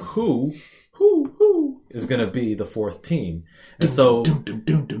 But who is going to be the fourth team? And so, and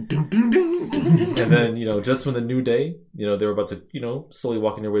then, just when the New Day, they were about to, slowly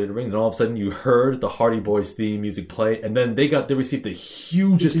walking their way to the ring, and all of a sudden you heard the Hardy Boys theme music play, and then they received the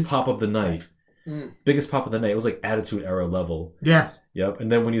hugest pop of the night. Biggest pop of the night. It was like Attitude Era level. Yes. Yep.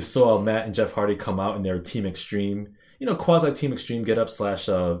 And then when you saw Matt and Jeff Hardy come out in their Team Extreme, quasi Team Extreme get up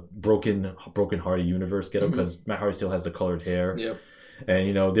 / broken Hardy Universe get up, because Matt Hardy still has the colored hair. Yep.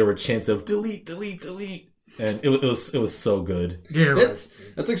 And there were chants of delete, and it was so good. Yeah, that's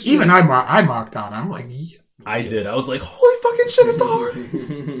extreme. Even I marked on. I'm like, I did. I was like, holy fucking shit, it's the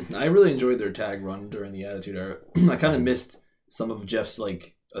Hardys. I really enjoyed their tag run during the Attitude Era. I kind of missed some of Jeff's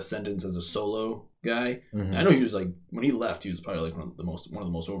ascendance as a solo guy. I know he was when he left, he was probably one of the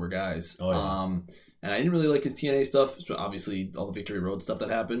most over guys. Oh, yeah. And I didn't really like his TNA stuff. Obviously, all the Victory Road stuff that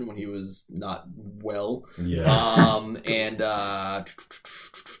happened when he was not well. Yeah.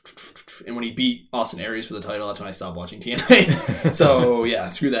 And when he beat Austin Aries for the title, that's when I stopped watching TNA. So yeah,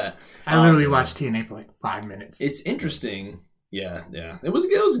 screw that. I literally watched TNA for 5 minutes. It's interesting. Yeah. It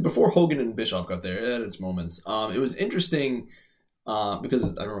was before Hogan and Bischoff got there. It had its moments. It was interesting. Because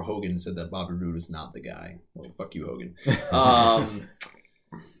I remember Hogan said that Bobby Roode is not the guy. Well, fuck you, Hogan.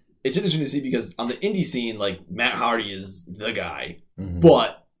 It's interesting to see because on the indie scene, Matt Hardy is the guy,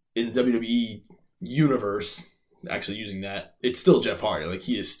 but in the WWE universe, actually using that, it's still Jeff Hardy.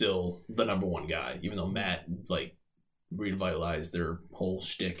 He is still the number one guy, even though Matt revitalized their whole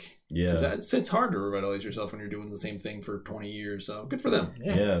shtick. Yeah, it's hard to revitalize yourself when you're doing the same thing for 20 years. So good for them.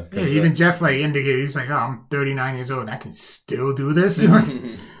 Yeah. Even Jeff indicated, he's like, "Oh, I'm 39 years old and I can still do this."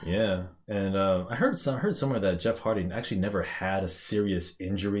 Yeah, and I heard somewhere that Jeff Hardy actually never had a serious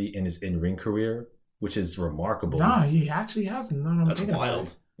injury in his in-ring career, which is remarkable. No, he actually hasn't. That's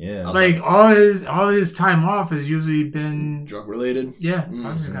wild. Yeah, all his time off has usually been drug related. Yeah, I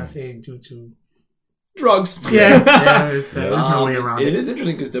was just gonna say due to drugs. Yeah, there's no way around it. It is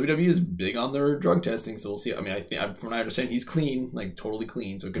interesting because WWE is big on their drug testing, so we'll see. I mean, I think from what I understand, he's clean, totally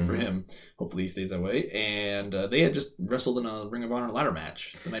clean, so good for him. Hopefully, he stays that way. And they had just wrestled in a Ring of Honor ladder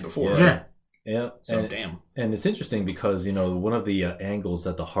match the night before. Yeah. So damn. And it's interesting because one of the angles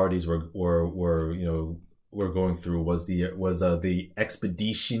that the Hardys were going through was the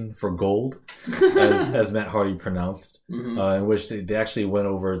expedition for gold, as Matt Hardy pronounced, in which they actually went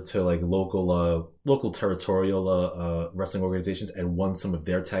over to local territorial wrestling organizations and won some of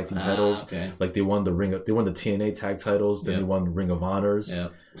their tag team titles. Okay. They won the TNA tag titles, then they won Ring of Honors,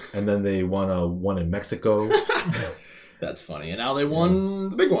 and then they won one in Mexico. That's funny. And now they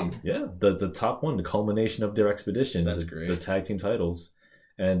won the big one. Yeah, the top one, the culmination of their expedition. That's great. The tag team titles.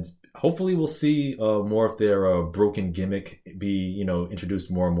 And hopefully we'll see more of their broken gimmick be,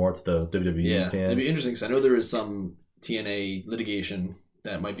 introduced more and more to the WWE fans. It'd be interesting because I know there is some TNA litigation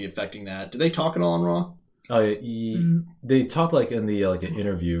that might be affecting that. Did they talk at all on Raw? They talked in the an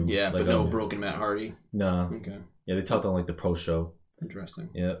interview. Yeah, but no broken Matt Hardy. No. Okay. Yeah, they talked on the pro show. Interesting.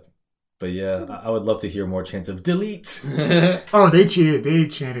 Yeah. But yeah, I would love to hear more chants of delete. Oh, they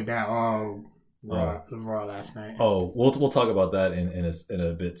chanted that all Raw last night. Oh, we'll talk about that in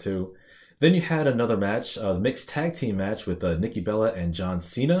a bit too. Then you had another match, the mixed tag team match with Nikki Bella and John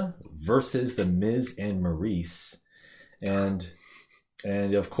Cena versus The Miz and Maurice, and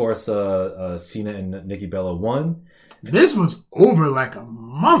of course Cena and Nikki Bella won. Miz was over like a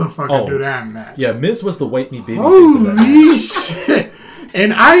motherfucker through that match. Yeah, Miz was the white meat baby. Holy shit!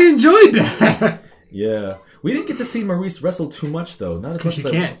 And I enjoyed that. Yeah, we didn't get to see Maurice wrestle too much though. Not as much as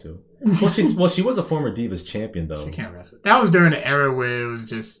I wanted to. She was a former Divas champion though. She can't wrestle. That was during the era where it was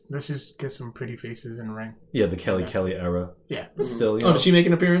just let's just get some pretty faces in the ring. Yeah, the Kelly era. Yeah, but still. You know, did she make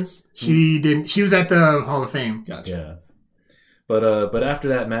an appearance? She didn't. She was at the Hall of Fame. Gotcha. Yeah. But after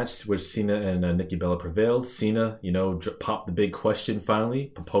that match, which Cena and Nikki Bella prevailed, Cena, popped the big question finally,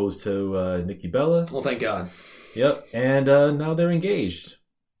 proposed to Nikki Bella. Well, thank God. Yep, and now they're engaged.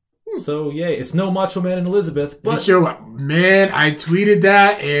 So, yay. It's no Macho Man and Elizabeth, but... Man, I tweeted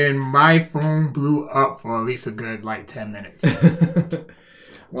that and my phone blew up for at least a good, 10 minutes.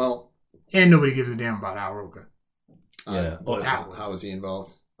 Well... And nobody gives a damn about Al Roker. Yeah. How was he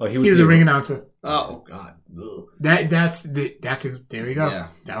involved? Oh, he was a ring announcer. Oh God. Ugh. There we go. Yeah.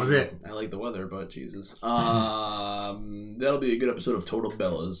 That was it. I like the weather, but Jesus. That'll be a good episode of Total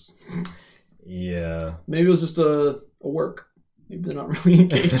Bellas. Yeah. Maybe it was just a work. Maybe they're not really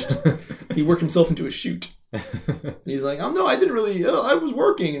engaged. He worked himself into a shoot. He's like, oh no, I didn't really. I was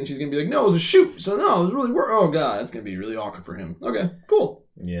working, and she's gonna be like, no, it was a shoot. So no, it was really work. Oh God, that's gonna be really awkward for him. Okay, cool.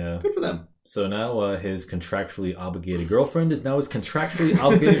 Yeah. Good for them. So now his contractually obligated girlfriend is now his contractually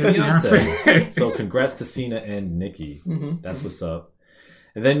obligated fiance. So congrats to Cena and Nikki. That's what's up.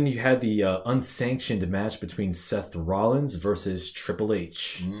 And then you had the unsanctioned match between Seth Rollins versus Triple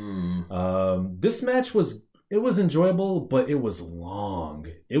H. This match was enjoyable, but it was long.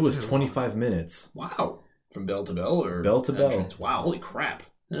 It was 25 minutes. Wow. From bell to bell or bell to bell. Wow, holy crap.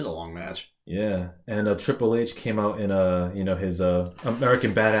 That is a long match. Yeah, and Triple H came out in his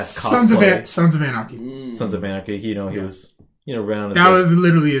American Badass cosplay. Sons of Anarchy. Sons of Anarchy. He was ran on. That was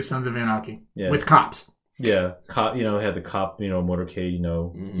literally a Sons of Anarchy with cops. Yeah, cop. Had the cop.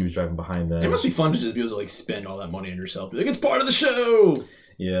 Motorcade. He was driving behind them. It must be fun to just be able to spend all that money on yourself. Be like, it's part of the show.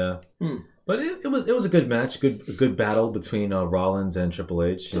 Yeah. But it was a good match, a good battle between Rollins and Triple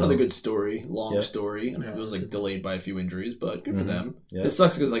H. It's another good story, long story. And it was delayed by a few injuries, but good for them. Yeah. It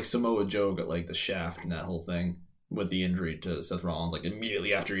sucks because Samoa Joe got the shaft and that whole thing with the injury to Seth Rollins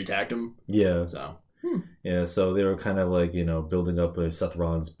immediately after he attacked him. Yeah. So. Yeah, so they were kind of building up Seth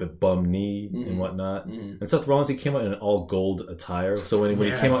Rollins' bum knee and whatnot. And Seth Rollins, he came out in an all gold attire. So when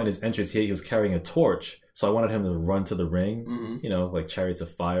he came out in his entrance, he was carrying a torch. So I wanted him to run to the ring, like Chariots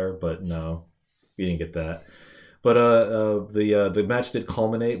of Fire, but no, we didn't get that. But the match did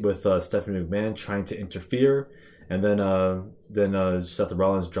culminate with Stephanie McMahon trying to interfere, and then Seth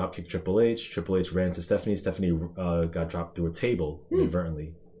Rollins dropkicked Triple H. Triple H ran to Stephanie. Stephanie got dropped through a table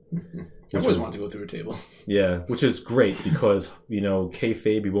inadvertently. I always want to go through a table. Yeah, which is great because,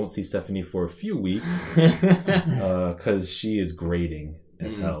 kayfabe, you won't see Stephanie for a few weeks because she is grating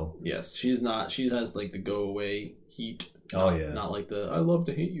as hell. Yes, she's not. She has the go away heat. Oh, yeah. Not like the I love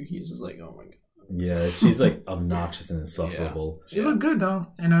to hate you heat. It's just oh my God. Yeah, she's obnoxious and insufferable. Yeah. She looked good though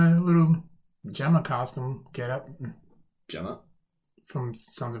in a little Gemma costume get up. Gemma? From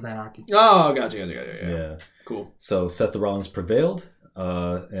Sons of Anarchy. Oh, gotcha. Yeah. Cool. So Seth Rollins prevailed.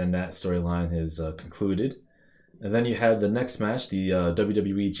 And that storyline is concluded. And then you had the next match, the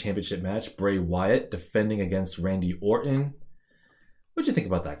WWE Championship match, Bray Wyatt defending against Randy Orton. What'd you think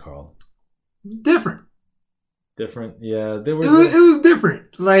about that, Carl? Different. Yeah, it was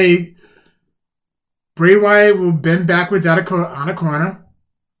different. Bray Wyatt will bend backwards on a corner,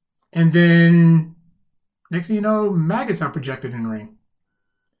 and then next thing you know, maggots are projected in the ring.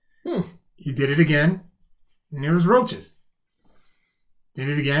 He did it again, and there was roaches. Did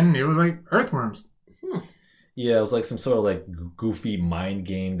it again, it was earthworms. Yeah, it was some sort of goofy mind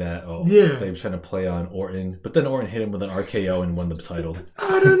game that they were trying to play on Orton. But then Orton hit him with an RKO and won the title.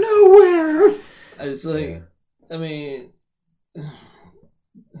 Out of nowhere! It's I mean...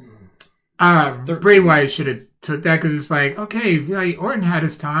 Bray Wyatt should have took that because it's okay, Orton had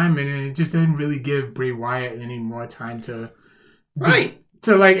his time and it just didn't really give Bray Wyatt any more time to... Right!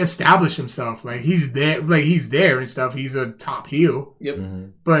 To establish himself, he's there and stuff. He's a top heel. Yep.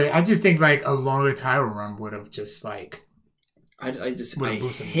 But I just think a longer title run would have just I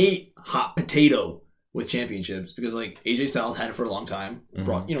hate hot potato with championships because AJ Styles had it for a long time.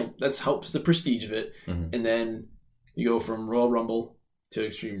 Brought that helps the prestige of it, and then you go from Royal Rumble to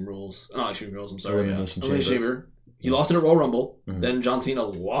Extreme Rules. Not Extreme Rules. I'm sorry. Elimination Chamber. He lost it at Royal Rumble. Then John Cena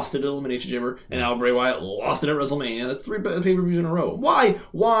lost it at Elimination Chamber. And now Bray Wyatt lost it at WrestleMania. That's 3 pay-per-views in a row.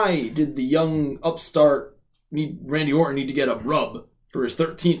 Why did the young upstart Randy Orton need to get a rub for his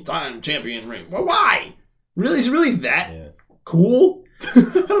 13th time champion ring? Why? Really? Is it really that cool?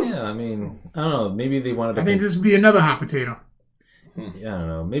 Yeah, I mean, I don't know. Maybe they wanted to... I think this would be another hot potato. Yeah, I don't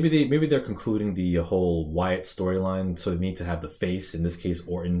know. Maybe they're concluding the whole Wyatt storyline, so they need to have the face, in this case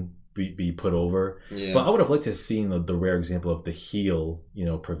Orton, be put over. Yeah. But I would have liked to have seen the rare example of the heel,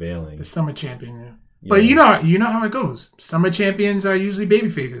 prevailing. The summer champion, yeah. But you know how it goes. Summer champions are usually baby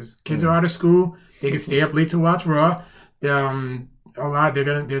faces. Kids are out of school. They can stay up late to watch Raw.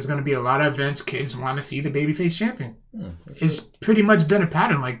 There's gonna be a lot of events. Kids want to see the babyface champion. It's pretty much been a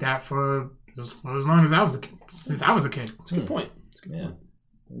pattern like that for as long as I was a kid. Since I was a kid. That's a good point. Yeah,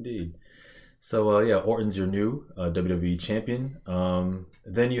 indeed. So Orton's your new WWE champion.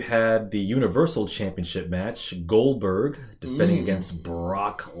 Then you had the Universal Championship match, Goldberg defending against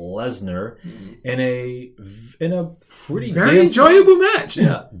Brock Lesnar in a pretty very enjoyable match.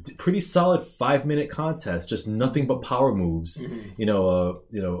 Yeah, pretty solid 5-minute contest. Just nothing but power moves.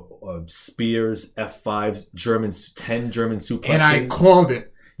 Spears, F5s, 10 German suplexes. And I called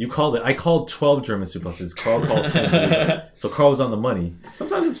it. You called it. I called 12 German suplexes. Carl called 10. So Carl was on the money.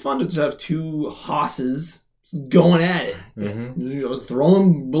 Sometimes it's fun to just have two hosses going at it.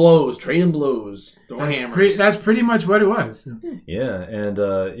 Throwing blows, trading blows, throwing hammers. That's pretty much what it was. Yeah, and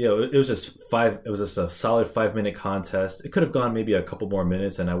it was just a solid 5-minute contest. It could have gone maybe a couple more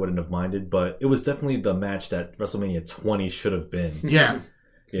minutes, and I wouldn't have minded. But it was definitely the match that WrestleMania 20 should have been. Yeah.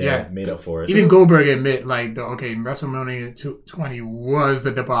 Yeah, made up for it. Even Goldberg admit, WrestleMania 20 was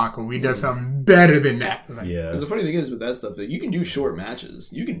the debacle. We did something better than that. The funny thing is with that stuff that you can do short matches.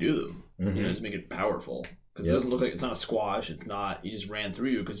 You can do them. Just make it powerful. Because it doesn't look like it's not a squash. It's not. He just ran through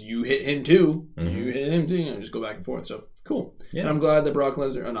you because you hit him too. You hit him too. Just go back and forth. So cool. Yeah. And I'm glad that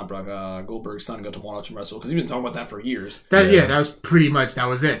Goldberg's son got to watch him wrestle because he's been talking about that for years. That was pretty much that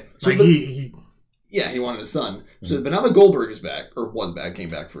was it. So he wanted his son. So, but now that Goldberg is back, or was back, came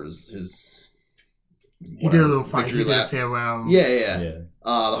back for his he did a little fight. He did a farewell. Yeah. The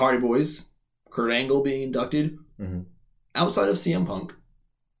Hardy Boys, Kurt Angle being inducted, outside of CM Punk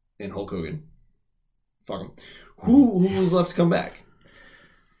and Hulk Hogan. Fuck him. Who was left to come back?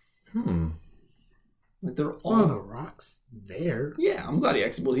 Like they're all The Rock's there. Yeah, I'm glad he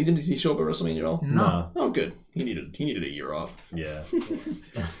actually. Well, did he show up at WrestleMania at all? No. Oh, good. He needed a year off. Yeah.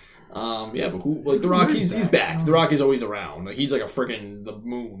 But who? Like The Rock, he's back. The Rock is always around. Like he's like a freaking the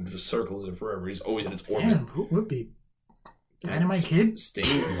moon just circles it forever. He's always in its orbit. Damn, who would be? Dynamite Kid?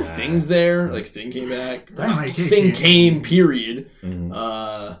 Sting's there. Like Sting came back. Dynamite Kid Sting came. Period.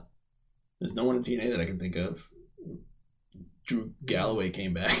 There's no one in TNA that I can think of. Drew Galloway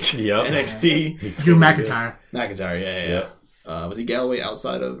came back. Yep. NXT. Drew McIntyre. McIntyre, yeah. Was he Galloway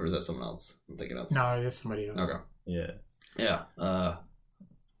outside of, or is that someone else I'm thinking of? No, that's somebody else. Okay. Yeah.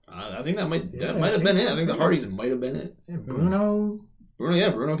 I think that might have been it. I think the Hardys might have been it. Yeah,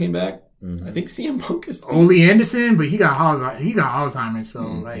 Bruno came back. I think CM Punk is Ole Anderson, but he got Alzheimer's,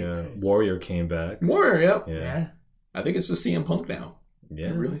 so Warrior came back. Warrior, yeah. I think it's just CM Punk now. Yeah.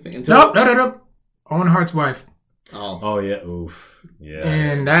 I really think No. Owen Hart's wife. Oh yeah. Oof. Yeah.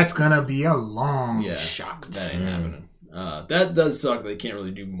 And that's gonna be a long shot. That ain't happening. That does suck that they can't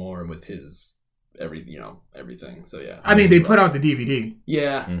really do more with his everything. So yeah. I mean, they put out the DVD.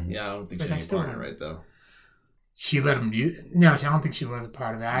 Yeah. Yeah. I don't think she's part of it, right though. She let him use. No, I don't think she was a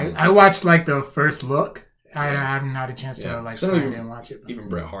part of it. I watched the first look. I haven't had a chance to find it and watch it. Even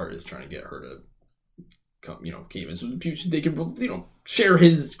Bret Hart is trying to get her to come, came in so they can share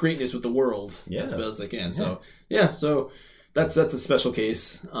his greatness with the world as best as they can. So so that's a special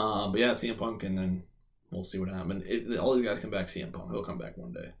case. But yeah, CM Punk, and then we'll see what happens. All these guys come back. CM Punk, he'll come back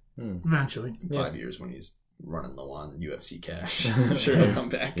one day, eventually. In 5 years when he's running low on UFC cash. I'm sure he'll come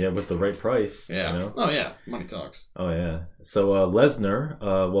back. Yeah, with the right price. Yeah. Oh yeah, money talks. Oh yeah. So Lesnar,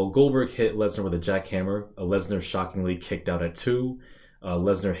 Goldberg hit Lesnar with a jackhammer. Lesnar shockingly kicked out at 2.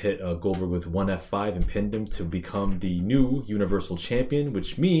 Lesnar hit Goldberg with 1 F5 and pinned him to become the new Universal Champion,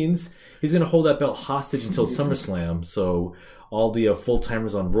 which means he's going to hold that belt hostage until SummerSlam. So all the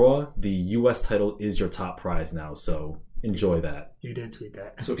full-timers on Raw, the U.S. title is your top prize now. So enjoy that. You did tweet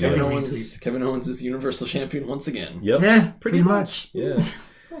that. So Kevin Owens is the Universal Champion once again. Yep. Yeah, pretty much. Yeah.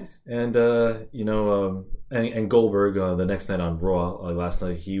 Nice. And and Goldberg the next night on Raw, last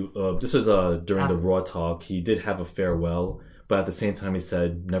night this was during the Raw talk. He did have a farewell. But at the same time, he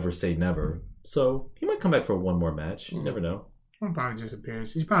said, never say never. So he might come back for one more match. You never know. He'll probably just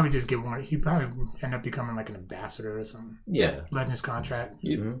appears. He'd probably just get one. He'd probably end up becoming like an ambassador or something. Yeah. Letting his contract.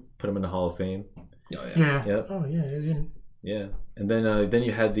 Put him in the Hall of Fame. Oh, yeah. Yeah. Yep. Oh, yeah. Yeah. And then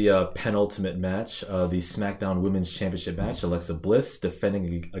you had the penultimate match, the SmackDown Women's Championship match. Alexa Bliss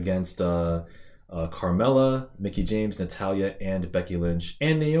defending against Carmella, Mickie James, Natalya, and Becky Lynch,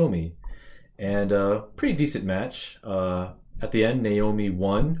 and Naomi. And pretty decent match. At the end, Naomi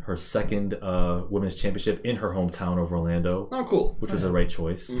won her second women's championship in her hometown of Orlando. Oh, cool. Which was the right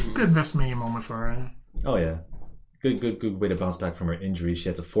choice. Mm-hmm. Good WrestleMania moment for her. Oh, yeah. Good way to bounce back from her injury. She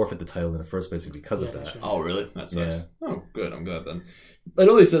had to forfeit the title in the first place because of that. Sure. Oh, really? That's nice. Oh, good. I'm glad then. I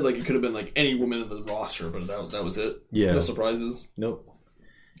know they said like it could have been like any woman in the roster, but that was it. Yeah. No surprises. Nope.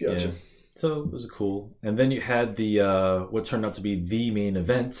 Gotcha. Yeah. So it was cool. And then you had the what turned out to be the main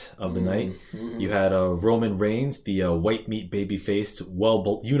event of the night. Mm-hmm. You had Roman Reigns, the white meat baby-faced,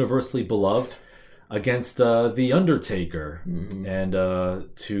 universally beloved, against The Undertaker. Mm-hmm. And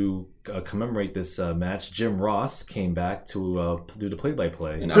to commemorate this match, Jim Ross came back to do the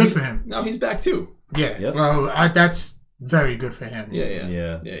play-by-play. Good for him. Now he's back too. Yeah. Yep. Well, that's very good for him.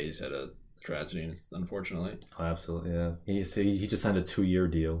 Yeah. He's had a tragedy, unfortunately. Oh, absolutely, yeah. He just signed a 2-year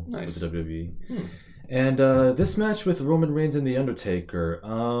deal with the WWE. And this match with Roman Reigns and The Undertaker,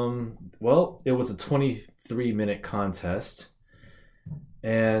 well, it was a 23-minute contest.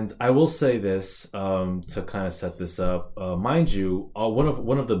 And I will say this to kind of set this up. Mind you,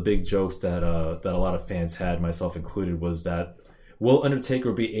 one of the big jokes that a lot of fans had, myself included, was that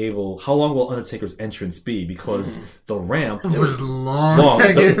how long will Undertaker's entrance be? Because the ramp was long.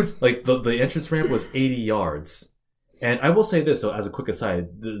 Like the entrance ramp was 80 yards. And I will say this, though, as a quick aside,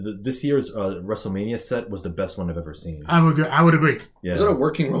 this year's WrestleMania set was the best one I've ever seen. I would agree. Yeah. Was it a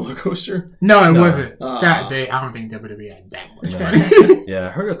working roller coaster? No, it wasn't. I don't think WWE had that much money. Yeah,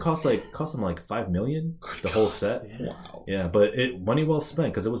 I heard it cost them like $5 million, the whole set. Wow. Yeah, but money well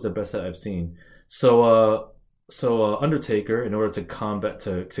spent because it was the best set I've seen. So Undertaker, in order to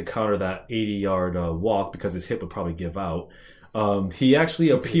counter that 80-yard walk, because his hip would probably give out, he actually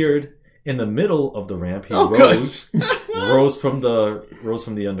appeared in the middle of the ramp. He rose from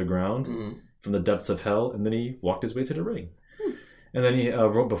the underground, from the depths of hell, and then he walked his way to the ring. And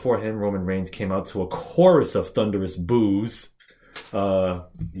then before him, Roman Reigns came out to a chorus of thunderous boos, and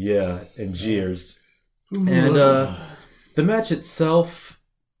jeers. And the match itself,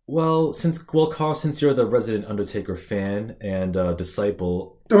 Carl, since you're the resident Undertaker fan and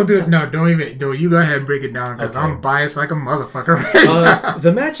disciple, don't you go ahead and break it down, because I'm biased like a motherfucker right now.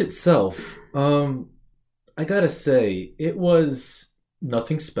 The match itself, I gotta say, it was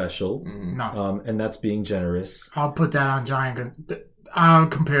nothing special. No. And that's being generous. I'll put that on I'll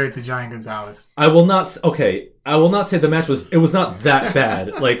compare it to Giant Gonzalez. I will not say the match was not that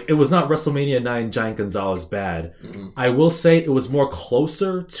bad. Like, it was not WrestleMania 9 Giant Gonzalez bad. I will say it was more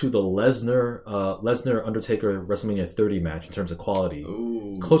closer to the Lesnar Undertaker WrestleMania 30 match in terms of quality.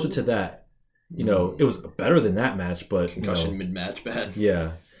 Ooh. Closer to that. It was better than that match, but concussion mid-match bad.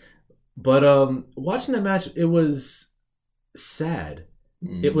 Yeah. But watching that match, it was sad.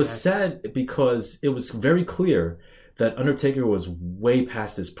 It was sad because it was very clear that Undertaker was way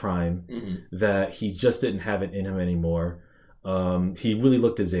past his prime, that he just didn't have it in him anymore. He really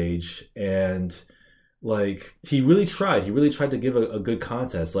looked his age, and he really tried. He really tried to give a good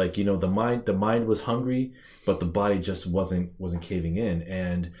contest. The mind was hungry, but the body just wasn't caving in,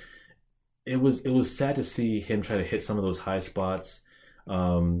 and it was sad to see him try to hit some of those high spots.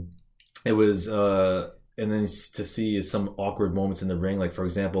 And then to see some awkward moments in the ring. Like, for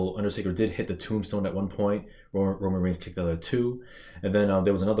example, Undertaker did hit the tombstone at one point. Roman Reigns kicked the other two. And then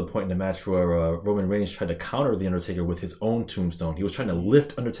there was another point in the match where Roman Reigns tried to counter the Undertaker with his own tombstone. He was trying to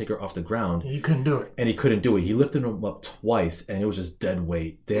lift Undertaker off the ground. He couldn't do it. And he couldn't do it. He lifted him up twice, and it was just dead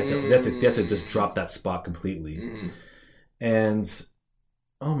weight. They had to just drop that spot completely. And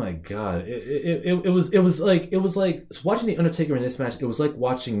oh my god, it was like watching the Undertaker in this match. It was like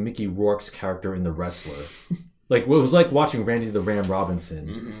watching Mickey Rourke's character in The Wrestler. It was like watching Randy the Ram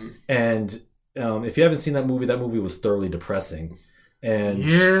Robinson. And if you haven't seen that movie was thoroughly depressing. And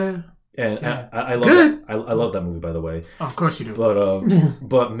I love that. I love that movie, by the way. Of course you do.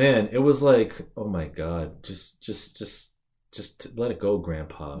 But man, it was like, oh my god, just let it go,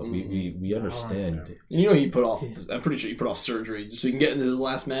 Grandpa. We understand. He put off. I'm pretty sure he put off surgery just so he can get into his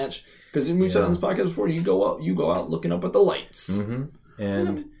last match. Because we've said on this podcast before, you go out looking up at the lights. And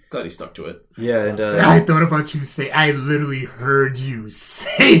I'm glad he stuck to it. Yeah, and I thought about you say. I literally heard you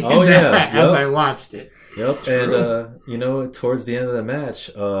say that as I watched it. Yep, and towards the end of the match,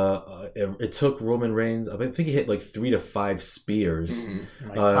 it took Roman Reigns. I think he hit like 3 to 5 spears,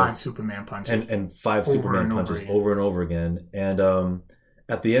 5 Superman punches, and 5 Superman punches over and over again. And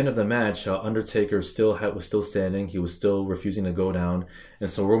at the end of the match, Undertaker was still standing. He was still refusing to go down, and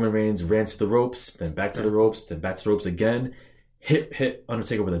so Roman Reigns ran to the ropes, then back to the ropes, then back to the ropes again. Hit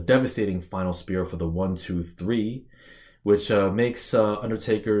Undertaker with a devastating final spear for the 1, 2, 3. Which makes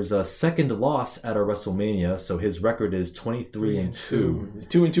Undertaker's second loss at a WrestleMania. So his record is 23-2. He's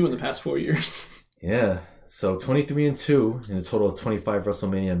 2-2 in the past 4 years. Yeah. So 23-2 in a total of 25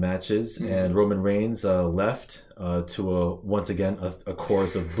 WrestleMania matches, and Roman Reigns left to once again a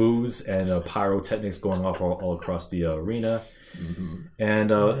chorus of boos and pyrotechnics going off all across the arena. And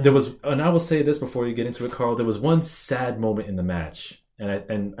there was, and I will say this before you get into it, Carl. There was one sad moment in the match, and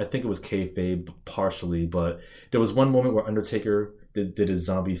I think it was kayfabe partially, but there was one moment where Undertaker did his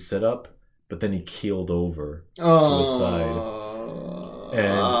zombie sit up, but then he keeled over to the side,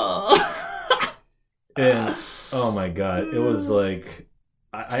 and oh my god, it was like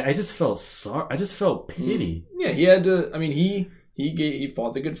I just felt sorry. I just felt pity. Yeah, he had to. I mean, he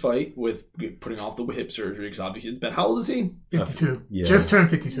fought the good fight with putting off the hip surgery because obviously it's been. How old is he? 52. Just turned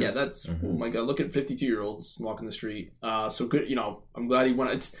 52. Yeah, that's oh my god. Look at 52-year-olds walking the street. So good. You know, I'm glad he won.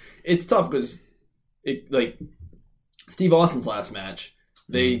 It's tough because Steve Austin's last match.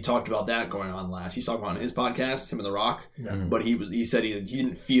 They talked about that going on last. He's talking about on his podcast, him and The Rock. But he said he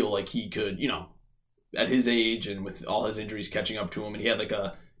didn't feel like he could. You know, at his age and with all his injuries catching up to him, and he had like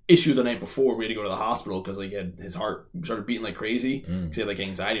a issue the night before. We had to go to the hospital because like his heart started beating like crazy because he had like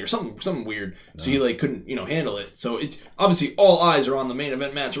anxiety or something weird. So he like couldn't handle it. So it's obviously all eyes are on the main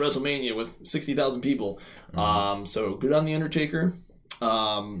event match of WrestleMania with 60,000 people. So good on the Undertaker.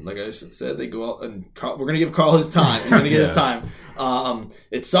 Like I said, they go out and we're gonna give Carl his time. He's gonna get his time.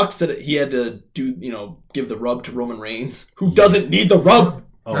 It sucks that he had to give the rub to Roman Reigns, who doesn't need the rub.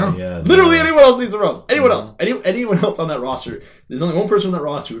 Oh yeah, literally anyone else needs a rub. Anyone else on that roster. There's only one person on that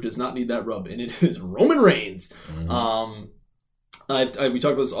roster who does not need that rub, and it is Roman Reigns. We talked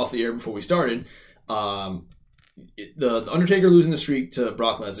about this off the air before we started. The Undertaker losing the streak to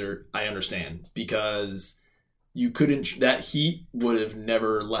Brock Lesnar, I understand, because you couldn't. That heat would have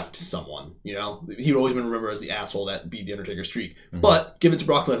never left someone. You know, he'd always been remembered as the asshole that beat the Undertaker streak. But give it to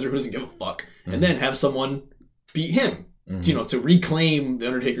Brock Lesnar, who doesn't give a fuck, and then have someone beat him. To reclaim the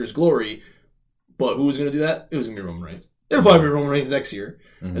Undertaker's glory. But who was going to do that? It was going to be Roman Reigns. It'll probably be Roman Reigns next year.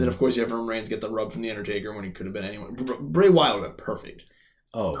 And then, of course, you have Roman Reigns get the rub from the Undertaker when he could have been anyone. Bray Wyatt would have been perfect.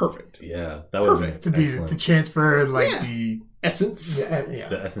 Oh, perfect. Yeah, that would have been excellent. To transfer the essence,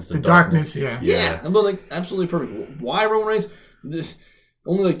 the essence of the darkness. Yeah. But like absolutely perfect. Why Roman Reigns?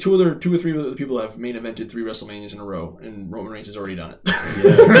 Only like two or three other people have main evented 3 WrestleManias in a row, and Roman Reigns has already done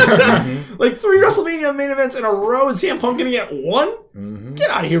it. Like 3 WrestleMania main events in a row, and CM Punk gonna get 1? Get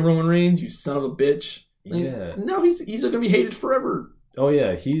out of here, Roman Reigns, you son of a bitch. No, he's gonna be hated forever. Oh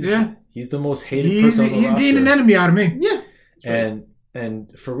yeah, he's the most hated person on the roster. He's getting an enemy out of me. Yeah,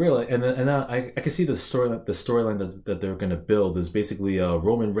 and for real, and I can see the storyline that they're gonna build is basically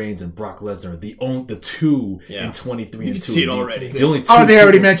Roman Reigns and Brock Lesnar, the two in 23 and 2. See it already. The only two they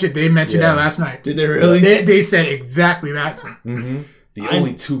already mentioned. They mentioned that last night. Did they really? They said exactly that. The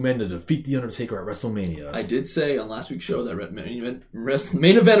only 2 men to defeat the Undertaker at WrestleMania. I did say on last week's show that main event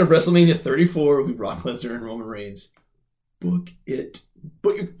of WrestleMania 34 will be Brock Lesnar and Roman Reigns. Book it.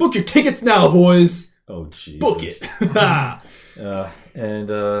 Book your tickets now, boys. Oh Jesus. Book it.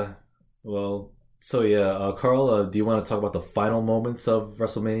 Carl, do you want to talk about the final moments of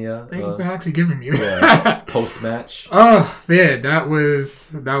WrestleMania? Thank you for actually giving me that. Post-match. Oh, man, that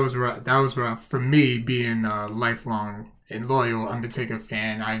was rough. That was rough. For me, being a lifelong and loyal Undertaker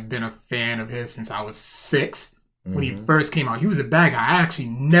fan, I've been a fan of his since I was 6. When he first came out, he was a bad guy. I actually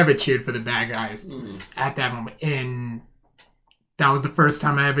never cheered for the bad guys at that moment. And that was the first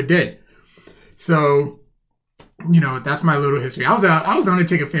time I ever did. So, that's my little history. I was an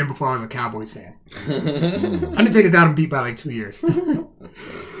Undertaker fan before I was a Cowboys fan. Undertaker got him beat by like 2 years.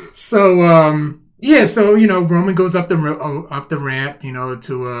 So, Roman goes up the ramp,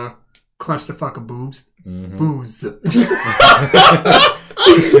 to a clusterfuck of boobs. Booze.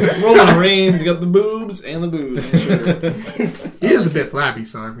 Roman Reigns got the boobs and the booze. Sure. He is a bit flabby,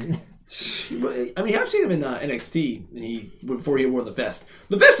 so I mean, I've seen him in NXT, and before he wore the vest.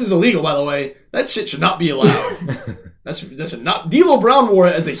 The vest is illegal, by the way. That shit should not be allowed. that should not. D'Lo Brown wore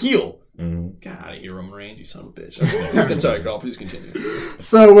it as a heel. Get out of here, Roman Reigns, you son of a bitch. I'm sorry, Carl. Please continue.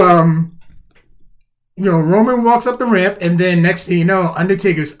 So, Roman walks up the ramp, and then next thing you know,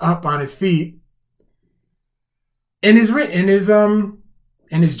 Undertaker's up on his feet, in his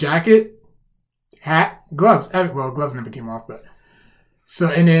jacket, hat, gloves. Well, gloves never came off, but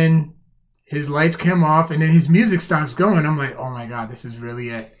and then his lights come off, and then his music starts going. I'm like, oh my god, this is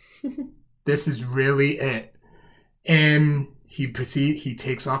really it. This is really it. And he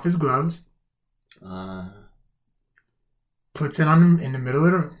takes off his gloves, puts it on him in the middle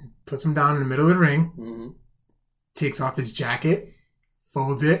of puts him down in the middle of the ring, takes off his jacket,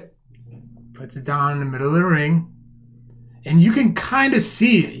 folds it, puts it down in the middle of the ring. And you can kind of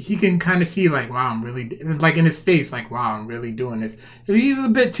see it. He can kind of see, like, wow, I'm really, like in his face, like, wow, I'm really doing this. He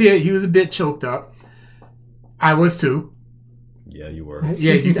was a bit choked up. I was too. Yeah, you were.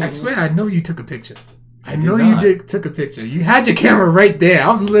 Yeah, I swear, I know you took a picture. I know you took a picture. You had your camera right there. I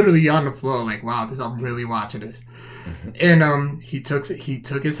was literally on the floor, like, wow, I'm really watching this. And he took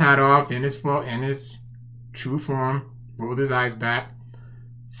his hat off in his true form, rolled his eyes back,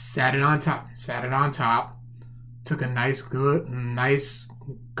 sat it on top, took a nice good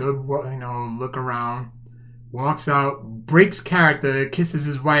look around, walks out, breaks character, kisses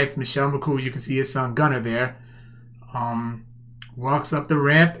his wife Michelle McCool. You can see his son Gunnar there. Walks up the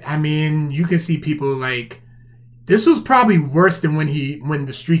ramp. I mean, you can see people like this was probably worse than when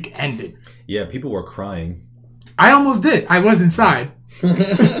the streak ended. Yeah, people were crying. I almost did. I was inside.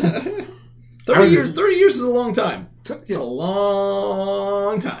 30 years is a long time. It's a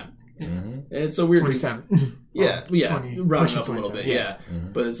long time. Mm-hmm. It's so weird. 27. Yeah, 20, rounding up a little bit. yeah.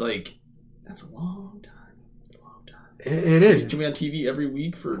 Mm-hmm. But it's like that's a long time. It is. Can be on TV every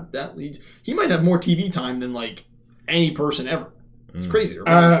week for that. He might have more TV time than like any person ever. It's crazy.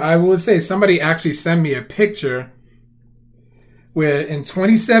 I will say somebody actually sent me a picture where in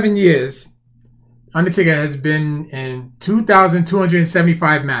 27 years, Undertaker has been in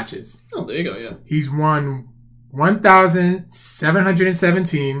 2,275 matches. Oh, there you go, yeah. He's won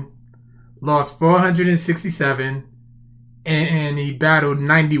 1,717, lost 467, and he battled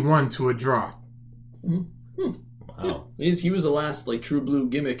 91 to a draw. Mm-hmm. Wow. Yeah. He was the last like true blue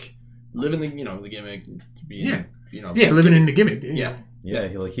gimmick, living the gimmick. Living in the gimmick. Yeah. Yeah,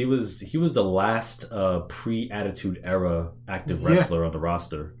 he was the last pre-Attitude Era active wrestler on the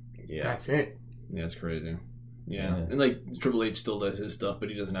roster. Yeah, that's it. Yeah, it's crazy. Yeah, and like Triple H still does his stuff, but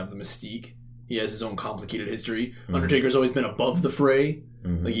he doesn't have the mystique. He has his own complicated history. Mm-hmm. Undertaker's always been above the fray.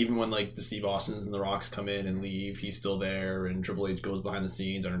 Mm-hmm. Like even when like the Steve Austins and the Rocks come in and leave, he's still there, and Triple H goes behind the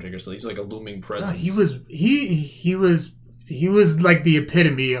scenes. Undertaker's still he's like a looming presence. No, he was like the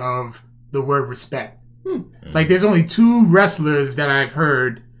epitome of the word respect. Like there's only 2 wrestlers that I've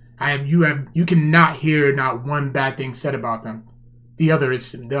heard. You cannot hear not one bad thing said about them. The other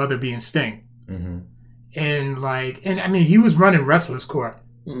being Sting. Mm-hmm. And I mean he was running Wrestlers Court.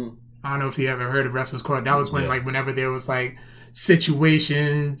 Mm-hmm. I don't know if you ever heard of Wrestlers Court. That was when whenever there was like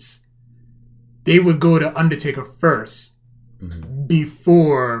situations, they would go to Undertaker first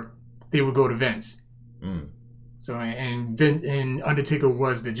before they would go to Vince. Mm. So and Undertaker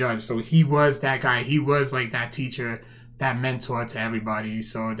was the judge, so he was that guy. He was like that teacher, that mentor to everybody.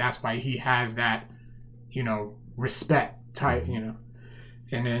 So that's why he has that, respect type,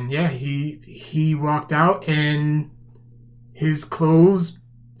 And then he walked out and his clothes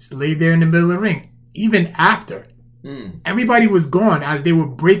laid there in the middle of the ring. Even after everybody was gone, as they were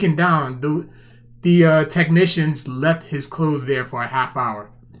breaking down, the technicians left his clothes there for a half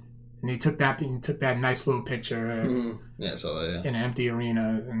hour. And he took that nice little picture I saw that, in an empty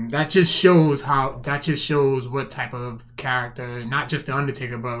arena. And that just shows what type of character, not just the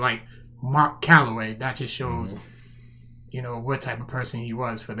Undertaker, but like Mark Calloway, that just shows, what type of person he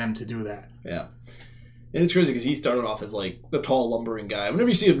was for them to do that. Yeah. And it's crazy because he started off as like the tall lumbering guy. Whenever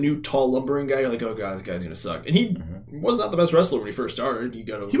you see a new tall lumbering guy, you're like, oh god, this guy's gonna suck. And he was not the best wrestler when he first started. He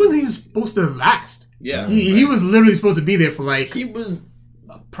wasn't even supposed to last. Yeah. He was literally supposed to be there for like he was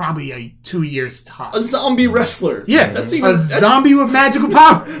probably 2 years top. A zombie wrestler. Yeah, that's zombie with magical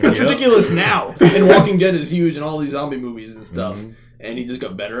power. It's ridiculous now. And Walking Dead is huge in all these zombie movies and stuff. And he just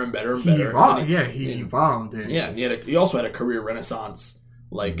got better and better and better. He evolved. He also had a career renaissance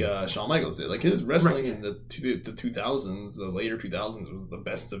like Shawn Michaels did. Like his wrestling in the 2000s, the later 2000s, was the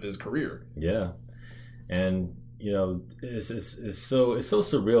best of his career. Yeah, and it's so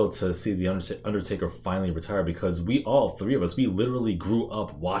surreal to see the Undertaker finally retire because we all 3 of us literally grew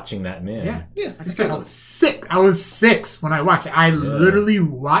up watching that man. Yeah. Like I said, I was sick. I was 6 when I watched it. I literally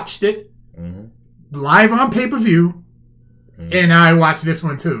watched it live on pay-per-view, and I watched this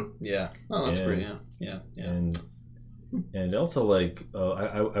one too. Yeah. Oh, that's great. Yeah. And also, like,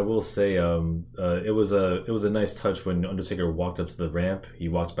 I will say, it was a nice touch when Undertaker walked up to the ramp. He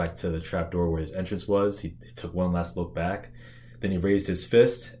walked back to the trapdoor where his entrance was. He took one last look back. Then he raised his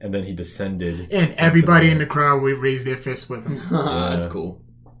fist, and then he descended. And everybody in the crowd would raise their fist with him. That's cool.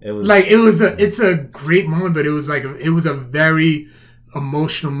 It's a great moment, but it was a very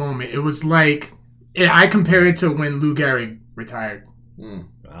emotional moment. It was like, I compare it to when Lou Gehrig retired.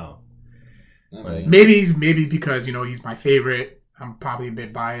 Wow. Right. Maybe because he's my favorite. I'm probably a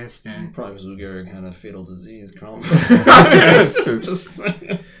bit biased, and probably because Lou Gehrig had a fatal disease.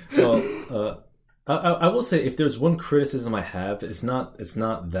 Well, I will say if there's one criticism I have, it's not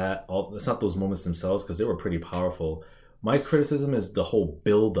those moments themselves because they were pretty powerful. My criticism is the whole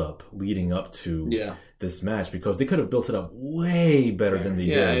build up leading up to this match because they could have built it up way better than they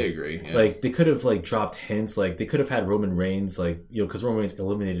did. Yeah, I agree. Yeah. Like, they could have, like, dropped hints. Like, they could have had Roman Reigns, like, you know, because Roman Reigns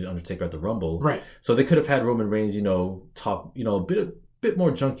eliminated Undertaker at the Rumble. Right. So they could have had Roman Reigns, you know, talk, you know, a bit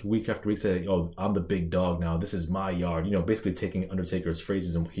more junky week after week, say, oh, I'm the big dog now. This is my yard. You know, basically taking Undertaker's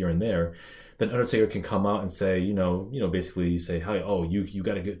phrases here and there. Then Undertaker can come out and say, you know, basically say, "Hi, oh, you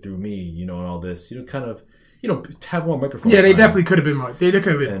got to get through me," you know, and all this, you know, kind of, you know, have more microphone. Yeah, they definitely could have been more. They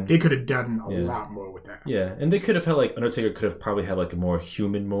could have done a lot more with that. Yeah, and they could have had like Undertaker could have probably had like a more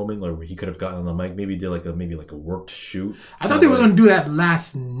human moment, like where he could have gotten on the mic, maybe did like a worked shoot. I thought they were going to do that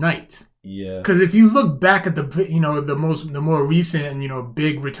last night. Yeah, because if you look back at the more recent and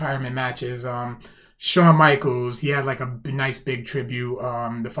big retirement matches, Shawn Michaels, he had like a nice big tribute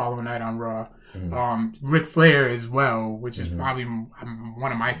the following night on Raw. Mm-hmm. Ric Flair as well, which is probably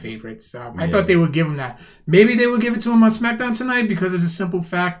one of my favorites. I thought they would give him that. Maybe they would give it to him on SmackDown tonight because of the simple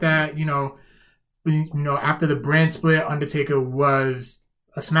fact that after the brand split, Undertaker was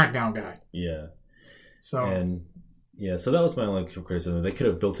a SmackDown guy. Yeah. So so that was my only criticism. They could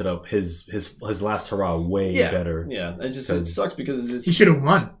have built it up his last hurrah way better. Yeah, it sucks because he should have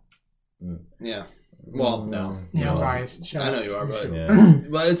won. Yeah. Well, no. Yeah, biased. I know you are, but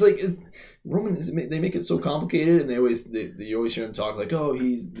but it's like Roman. They make it so complicated, and you always hear him talk like, "Oh,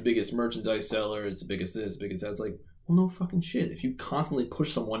 he's the biggest merchandise seller. It's the biggest this, biggest that." It's like, well, no fucking shit. If you constantly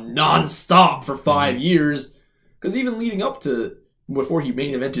push someone nonstop for 5 years, because even leading up to before he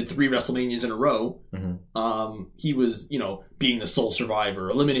main evented 3 WrestleManias in a row, he was being the sole survivor,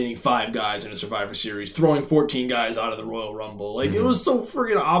 eliminating 5 guys in a Survivor Series, throwing 14 guys out of the Royal Rumble. Like it was so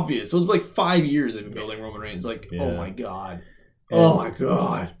friggin' obvious. It was like 5 years they've been building Roman Reigns. Like oh my god. Oh my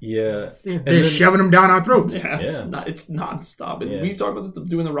god! Yeah, they're shoving them down our throats. Yeah, it's nonstop. And we've talked about this,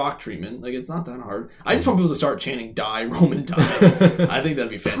 doing the Rock treatment. Like it's not that hard. I just want people to start chanting "Die Roman, die." I think that'd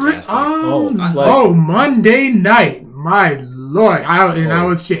be fantastic. Monday night, my lord! I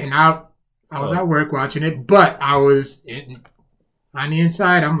was shitting out. I was at work watching it, but I was on the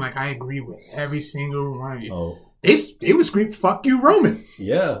inside. I'm like, I agree with every single one of you. They would scream, "Fuck you, Roman!"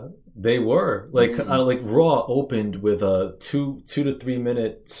 Yeah. They were like Raw opened with a 2 to 3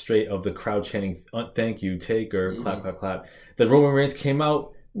 minute straight of the crowd chanting "Thank you, Taker," clap, clap, clap. Then Roman Reigns came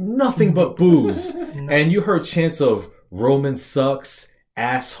out, nothing but boos, and you heard chants of "Roman sucks,"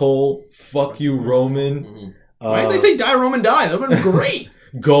 "asshole," "fuck you, Roman." Why did they say "Die Roman, die"? That would have been great.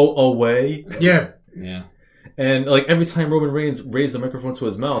 Go away. Yeah. And like every time Roman Reigns raised the microphone to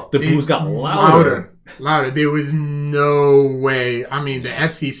his mouth, the boos got louder. There was no way. I mean, the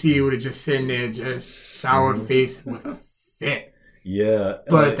FCC would have just sitting there, just sour faced with a fit. Yeah,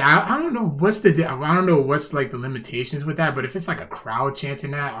 but I don't know I don't know what's like the limitations with that. But if it's like a crowd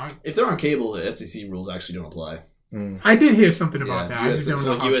chanting that, if they're on cable, the FCC rules actually don't apply. I did hear something about that. I just don't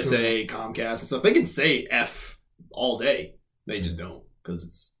know. Like USA, Comcast, and stuff. They can say F all day. They just don't because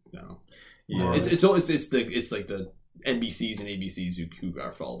it's Yeah. It's like the NBCs and ABCs who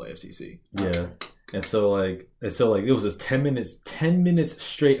are followed by FCC. Yeah. And so it was just 10 minutes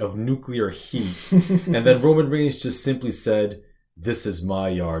straight of nuclear heat. And then Roman Reigns just simply said, "This is my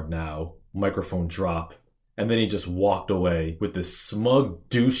yard now." Microphone drop. And then he just walked away with this smug,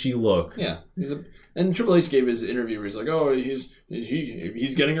 douchey look. Yeah. And Triple H gave his interview where he's like, "Oh, he's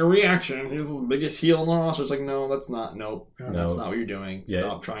getting a reaction. He's the biggest heel in the roster." It's like, no, that's not. Nope. No, that's not what you're doing. Yeah.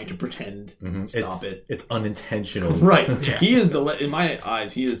 Stop trying to pretend. Stop it. It's unintentional. Right. Yeah. He is in my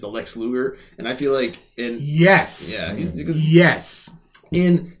eyes, he is the Lex Luger, and I feel like yes. Yeah. Yes.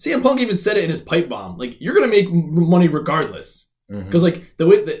 And CM Punk even said it in his pipe bomb. Like, you're gonna make money regardless. Because like the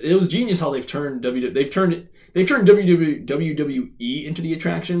way it was genius how they've turned WWE into the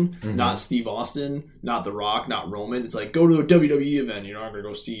attraction, not Steve Austin, not The Rock, not Roman. It's like, go to a WWE event, you're not gonna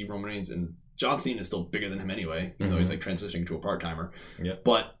go see Roman Reigns, and John Cena is still bigger than him anyway, even though he's like transitioning to a part-timer. Yeah.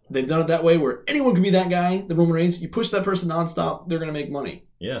 But they've done it that way where anyone can be that guy, the Roman Reigns. You push that person nonstop, they're gonna make money.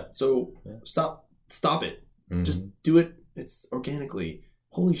 Yeah. So stop it. Just do it. It's organically.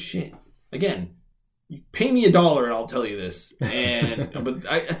 Holy shit. Again. You pay me $1 and I'll tell you this.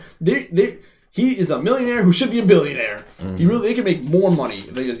 He is a millionaire who should be a billionaire. They can make more money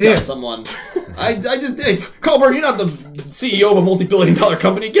if they just got someone. I just did. Colbert, you're not the CEO of a multi-billion-dollar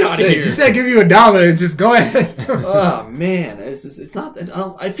company. Get out of here. You said give you $1 and just go ahead. Oh man, it's not that.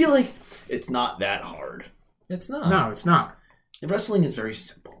 I feel like it's not that hard. It's not. No, it's not. Wrestling is very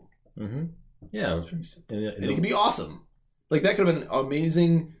simple. Yeah, it's very simple, and it can be awesome. Like that could have been an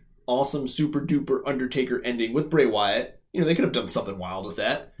amazing. Awesome, super duper Undertaker ending with Bray Wyatt. They could have done something wild with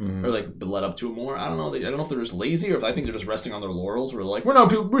that, or like led up to it more. I don't know. I don't know if they're just lazy or if I think they're just resting on their laurels. We're like,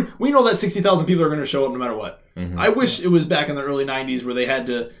 we know that 60,000 people are going to show up no matter what. I wish it was back in the early '90s where they had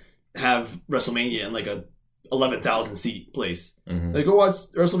to have WrestleMania in like a 11,000 seat place. Mm-hmm. They go watch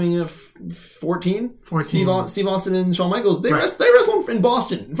WrestleMania 14. Steve Austin and Shawn Michaels. They wrestle in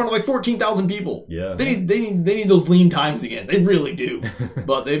Boston in front of like 14,000 people. Yeah, they need those lean times again. They really do.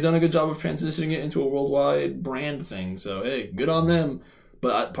 But they've done a good job of transitioning it into a worldwide brand thing. So hey, good on them.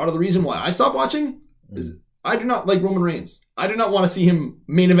 But part of the reason why I stopped watching is I do not like Roman Reigns. I do not want to see him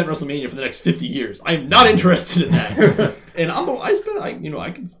main event WrestleMania for the next 50 years. I am not interested in that. And I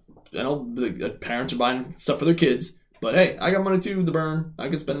know the parents are buying stuff for their kids, but hey, I got money too to burn. I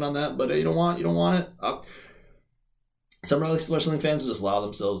could spend it on that, but hey, you don't want it. Some wrestling fans will just allow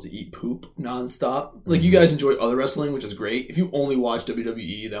themselves to eat poop nonstop. Like, you guys enjoy other wrestling, which is great. If you only watch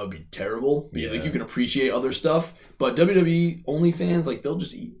WWE, that would be terrible. Yeah. Like, you can appreciate other stuff, but WWE only fans, like, they'll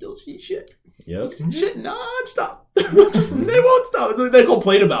just eat shit. Yep. Shit nonstop. They won't stop. They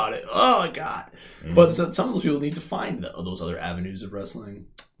complain about it. Oh my god. Mm-hmm. But some of those people need to find those other avenues of wrestling.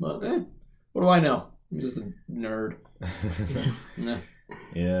 But what do I know? I'm just a nerd. Nah.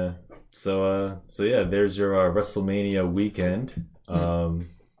 Yeah. So yeah, there's your WrestleMania weekend.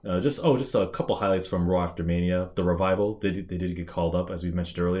 Just a couple highlights from Raw after Mania. The Revival they did get called up, as we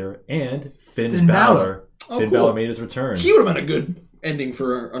mentioned earlier, and Finn Balor. Finn Balor made his return. He would have been a good ending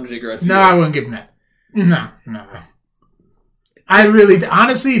for Undertaker. I wouldn't give him that. No. I really,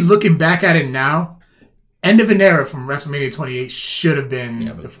 honestly, looking back at it now, end of an era from WrestleMania 28 should have been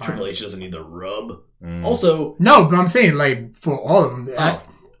the final. Triple H doesn't need the rub. Also, no, but I'm saying, like, for all of them,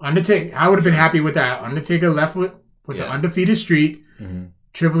 Undertaker, I would have been happy with that. Undertaker left with the undefeated streak. Mm-hmm.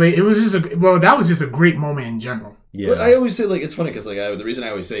 Triple H, it was just that was just a great moment in general. Yeah. But I always say, like, it's funny because, like, the reason I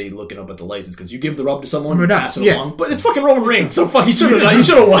always say looking up at the lights is because you give the rub to someone, you pass it along, but it's fucking Roman Reigns, so fuck, he should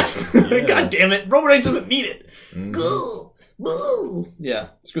have won. God damn it, Roman Reigns doesn't need it. Yeah,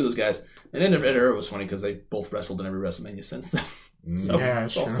 screw those guys. And then Era was funny because they both wrestled in every WrestleMania since then. So yeah,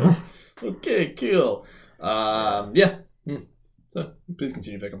 it's also okay, cool. So please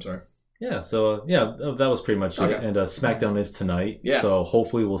continue, Vic. I'm sorry. Yeah, so that was pretty much it. And SmackDown is tonight. Yeah. So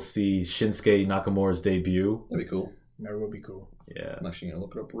hopefully we'll see Shinsuke Nakamura's debut. That'd be cool. That would be cool. Yeah. I'm actually gonna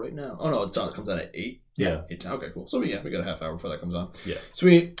look it up right now. Oh no, it comes out at 8. Yeah. 8. Okay, cool. So we got a half hour before that comes on. Yeah.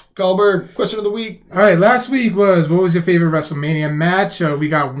 Sweet. Carl Bird, question of the week. All right, last week was, what was your favorite WrestleMania match? We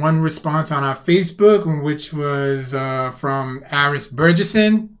got one response on our Facebook, which was from Aris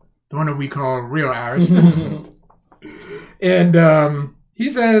Burgesson, the one that we call Real Aris. And he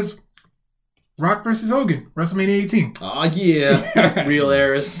says, Rock versus Hogan, WrestleMania 18. Oh, yeah. Real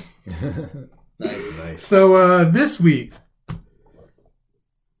Aris. Nice. So this week,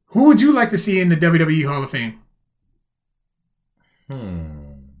 who would you like to see in the WWE Hall of Fame?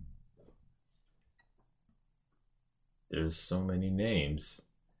 There's so many names.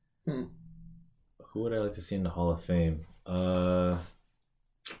 Who would I like to see in the Hall of Fame? Got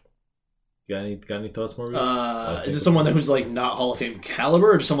any thoughts, Maurice? Is it someone who's like not Hall of Fame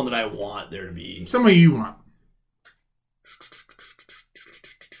caliber, or just someone that I want there to be? Someone you want.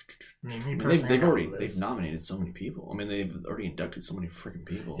 They've nominated so many people. I mean, they've already inducted so many freaking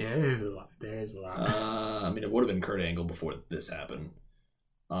people. Yeah, there is a lot. I mean, it would have been Kurt Angle before this happened.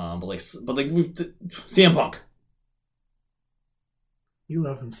 But we've CM Punk. You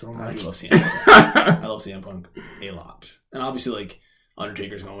love him so much. I love CM Punk. I love CM Punk a lot, and obviously, like,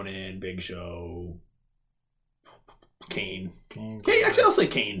 Undertaker's going in, Big Show, Kane. Actually, I'll say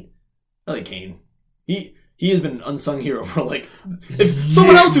Kane. I like Kane. He has been an unsung hero for, like, if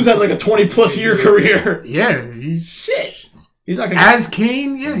someone else who's had like a 20+ year career. Yeah, he's not gonna as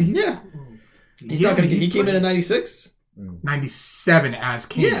Kane. He's not gonna get. He came in 96, 97 as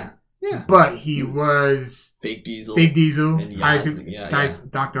Kane. Yeah. But he was Fake Diesel, and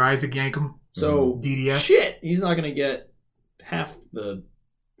Isaac, Dr. Isaac Yankem. So DDS. Shit, he's not gonna get half the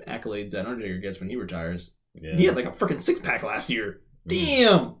accolades that Undertaker gets when he retires. Yeah. He had like a freaking 6-pack last year.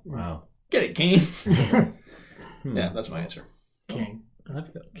 Damn. Wow. Get it, Kane. Yeah, that's my answer. Kane.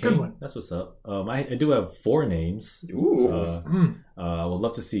 Good one. That's what's up. I do have 4 names. Ooh. I would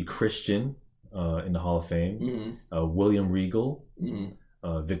love to see Christian in the Hall of Fame. Mm-hmm. William Regal.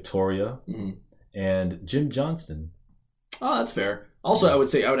 Mm-hmm. Victoria. Mm-hmm. And Jim Johnston. Oh, that's fair. Also, I would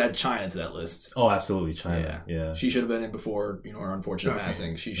say I would add Chyna to that list. Oh, absolutely, Chyna. Yeah. She should have been in before, her unfortunate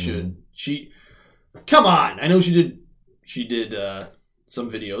passing. She should. She. Come on. I know she did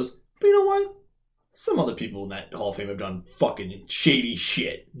some videos, but you know what? Some other people in that Hall of Fame have done fucking shady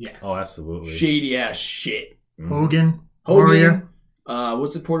shit. Yeah. Oh, absolutely. Shady ass shit. Hogan. Warrior.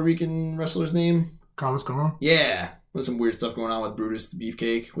 What's the Puerto Rican wrestler's name? Carlos Colon. Yeah. There's some weird stuff going on with Brutus the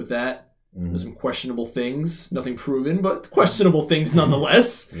Beefcake with that. There's some questionable things. Nothing proven, but questionable things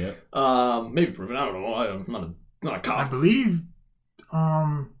nonetheless. Yeah. Maybe proven. I don't know. I'm not a cop. I believe.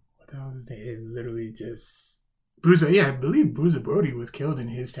 What that was it. Literally just Bruiser. Yeah, I believe Bruiser Brody was killed in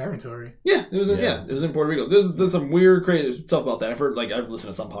his territory. Yeah, it was in Puerto Rico. There's some weird, crazy stuff about that. I've listened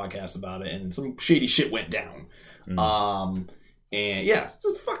to some podcasts about it, and some shady shit went down. And yeah,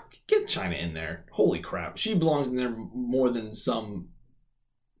 just fuck, get China in there. Holy crap, she belongs in there more than some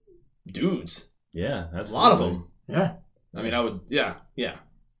dudes. Yeah, absolutely. A lot of them. Yeah, I mean, I would. Yeah.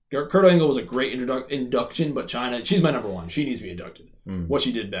 Kurt Angle was a great induction, but China, she's my number one. She needs to be inducted. What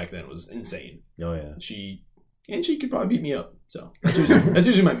she did back then was insane. Oh yeah, she could probably beat me up. So that's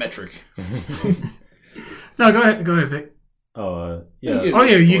usually my metric. No, go ahead, Vic. Oh yeah.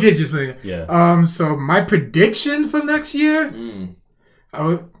 You did just think. Yeah. So my prediction for next year,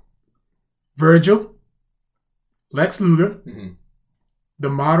 Virgil, Lex Luger, the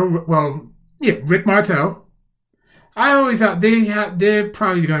model. Well, yeah, Rick Martel. I always thought they're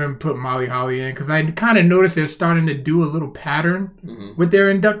probably gonna put Molly Holly in because I kind of noticed they're starting to do a little pattern with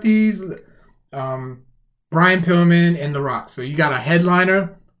their inductees. Brian Pillman and The Rock. So you got a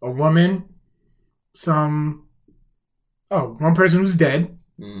headliner, a woman, one person who's dead,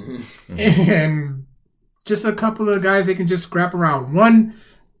 and just a couple of guys they can just scrap around. One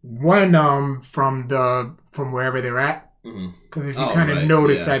from wherever they're at. Because if you kind of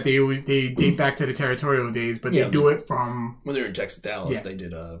notice that they date back to the territorial days, but they do it from when they were in Texas, Dallas. They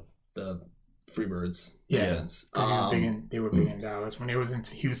did the Freebirds. Makes sense. They were big in Dallas. When they was in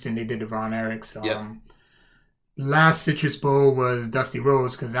Houston, they did the Von Erichs. Last Citrus Bowl was Dusty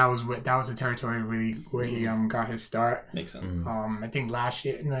Rhodes because that was the territory really where he got his start. Makes sense. I think last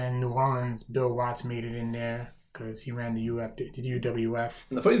year in New Orleans, Bill Watts made it in there because he ran the UWF.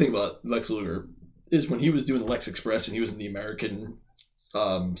 And the funny thing about Lex Luger is when he was doing the Lex Express and he was in the American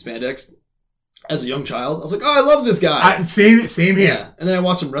spandex, as a young child, I was like, oh, I love this guy. Same here. Yeah. And then I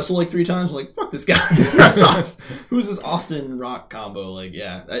watched him wrestle like 3 times. I'm like, fuck this guy. That sucks. Who's this Austin Rock combo? Like,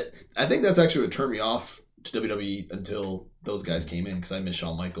 yeah. I think that's actually what turned me off to WWE until those guys came in because I miss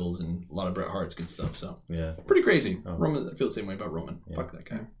Shawn Michaels and a lot of Bret Hart's good stuff. So, yeah. Pretty crazy. Roman, I feel the same way about Roman. Yeah. Fuck that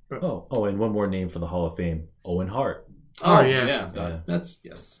guy. Oh, and one more name for the Hall of Fame, Owen Hart. Oh yeah. That's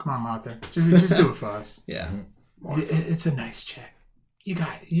yes. Come on, Martha, just do it for us. Yeah, it's a nice check. You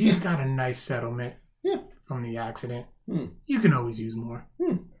got a nice settlement. Yeah, from the accident. You can always use more.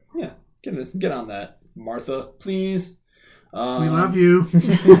 Yeah, get on that, Martha, please. We love you.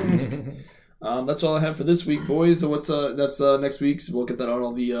 That's all I have for this week, boys. So that's next week's. We'll get that on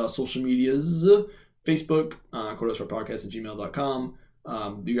all the social medias, Facebook, CordoSparPodcast@gmail.com.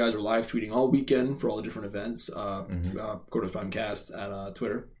 You guys are live tweeting all weekend for all the different events. Cordos Prime Cast at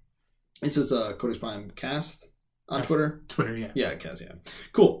Twitter. It says Cordos Prime Cast on Twitter. Twitter, yeah. Yeah, Cast, yeah.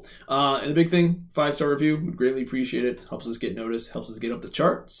 Cool. And the big thing, 5-star review. Would greatly appreciate it. Helps us get noticed. Helps us get up the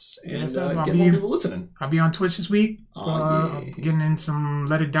charts. And get more people listening. I'll be on Twitch this week. Getting in some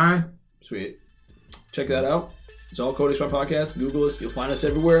Let It Die. Sweet. Check that out. It's all Cordos Prime Podcast. Google us. You'll find us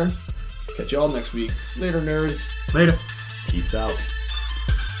everywhere. Catch y'all next week. Later, nerds. Later. Peace out.